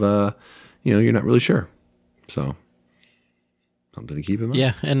sort of you're not really sure. So something to keep in mind.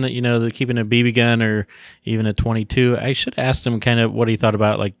 Yeah, and keeping a BB gun or even a 22. I should have asked him kind of what he thought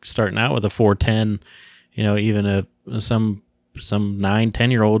about like starting out with a 410. Even some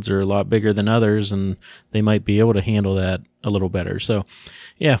 9-10-year-olds are a lot bigger than others, and they might be able to handle that a little better. So,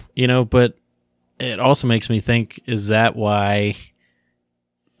 yeah, but it also makes me think, is that why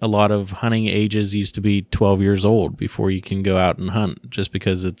a lot of hunting ages used to be 12 years old before you can go out and hunt, just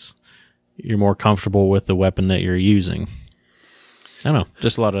because you're more comfortable with the weapon that you're using? I don't know,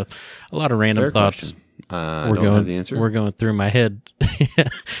 just a lot of random Fair thoughts. I don't have the answer. We're going through my head.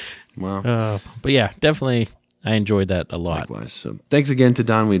 Wow. But yeah, definitely. I enjoyed that a lot. Likewise. So thanks again to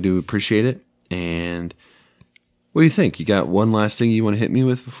Don. We do appreciate it. And what do you think? You got one last thing you want to hit me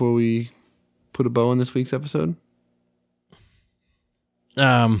with before we put a bow on this week's episode?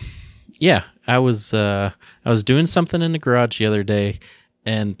 Yeah, I was doing something in the garage the other day,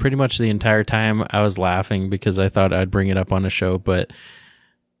 and pretty much the entire time I was laughing because I thought I'd bring it up on the show, but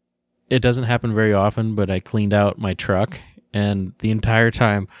it doesn't happen very often. But I cleaned out my truck, and the entire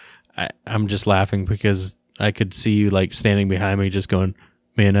time I'm just laughing because I could see you like standing behind me just going,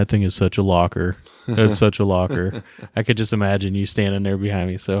 man, that thing is such a locker. That's such a locker. I could just imagine you standing there behind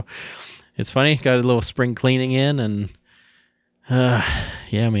me. So it's funny. Got a little spring cleaning in, and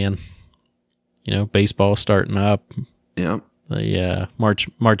yeah, man. You know, baseball starting up. Yeah. The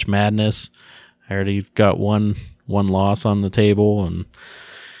March Madness. I already got one loss on the table, and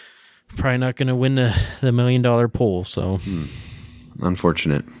probably not going to win the $1 million pool. So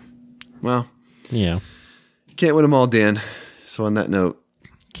Unfortunate. Well, yeah, can't win them all, Dan. So on that note,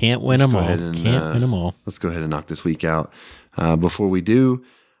 can't win them all. Can't win them all. Let's go ahead and knock this week out. Before we do,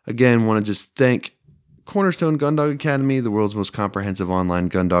 again, want to just thank Cornerstone Gun Dog Academy, the world's most comprehensive online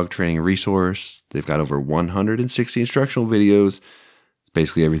gun dog training resource. They've got over 160 instructional videos. It's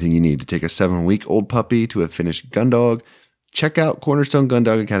basically everything you need to take a 7-week-old puppy to a finished gun dog. Check out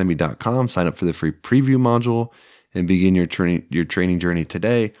cornerstonegunDogAcademy.com. Sign up for the free preview module and begin your training journey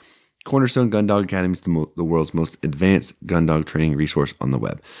today. Cornerstone Gun Dog Academy is the world's most advanced gun dog training resource on the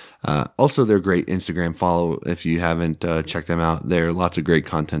web. Also, they're great Instagram follow if you haven't checked them out. There are lots of great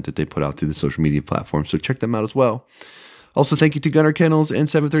content that they put out through the social media platforms, so check them out as well. Also, thank you to Gunner Kennels and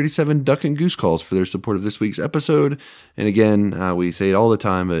 737 Duck and Goose Calls for their support of this week's episode. And again, we say it all the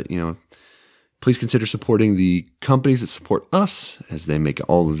time, but please consider supporting the companies that support us as they make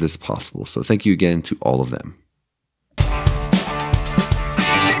all of this possible. So thank you again to all of them.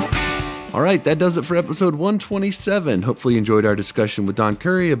 All right, that does it for episode 127. Hopefully you enjoyed our discussion with Don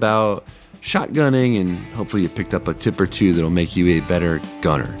Currie about shotgunning, and hopefully you picked up a tip or two that'll make you a better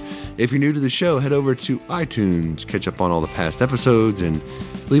gunner. If you're new to the show, head over to iTunes, catch up on all the past episodes, and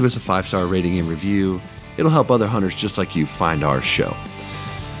leave us a 5-star rating and review. It'll help other hunters just like you find our show.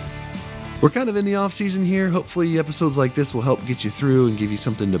 We're kind of in the off season here. Hopefully episodes like this will help get you through and give you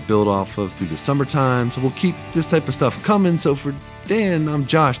something to build off of through the summertime. So we'll keep this type of stuff coming. So for Dan, I'm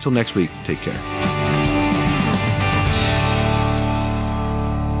Josh. Till next week, take care.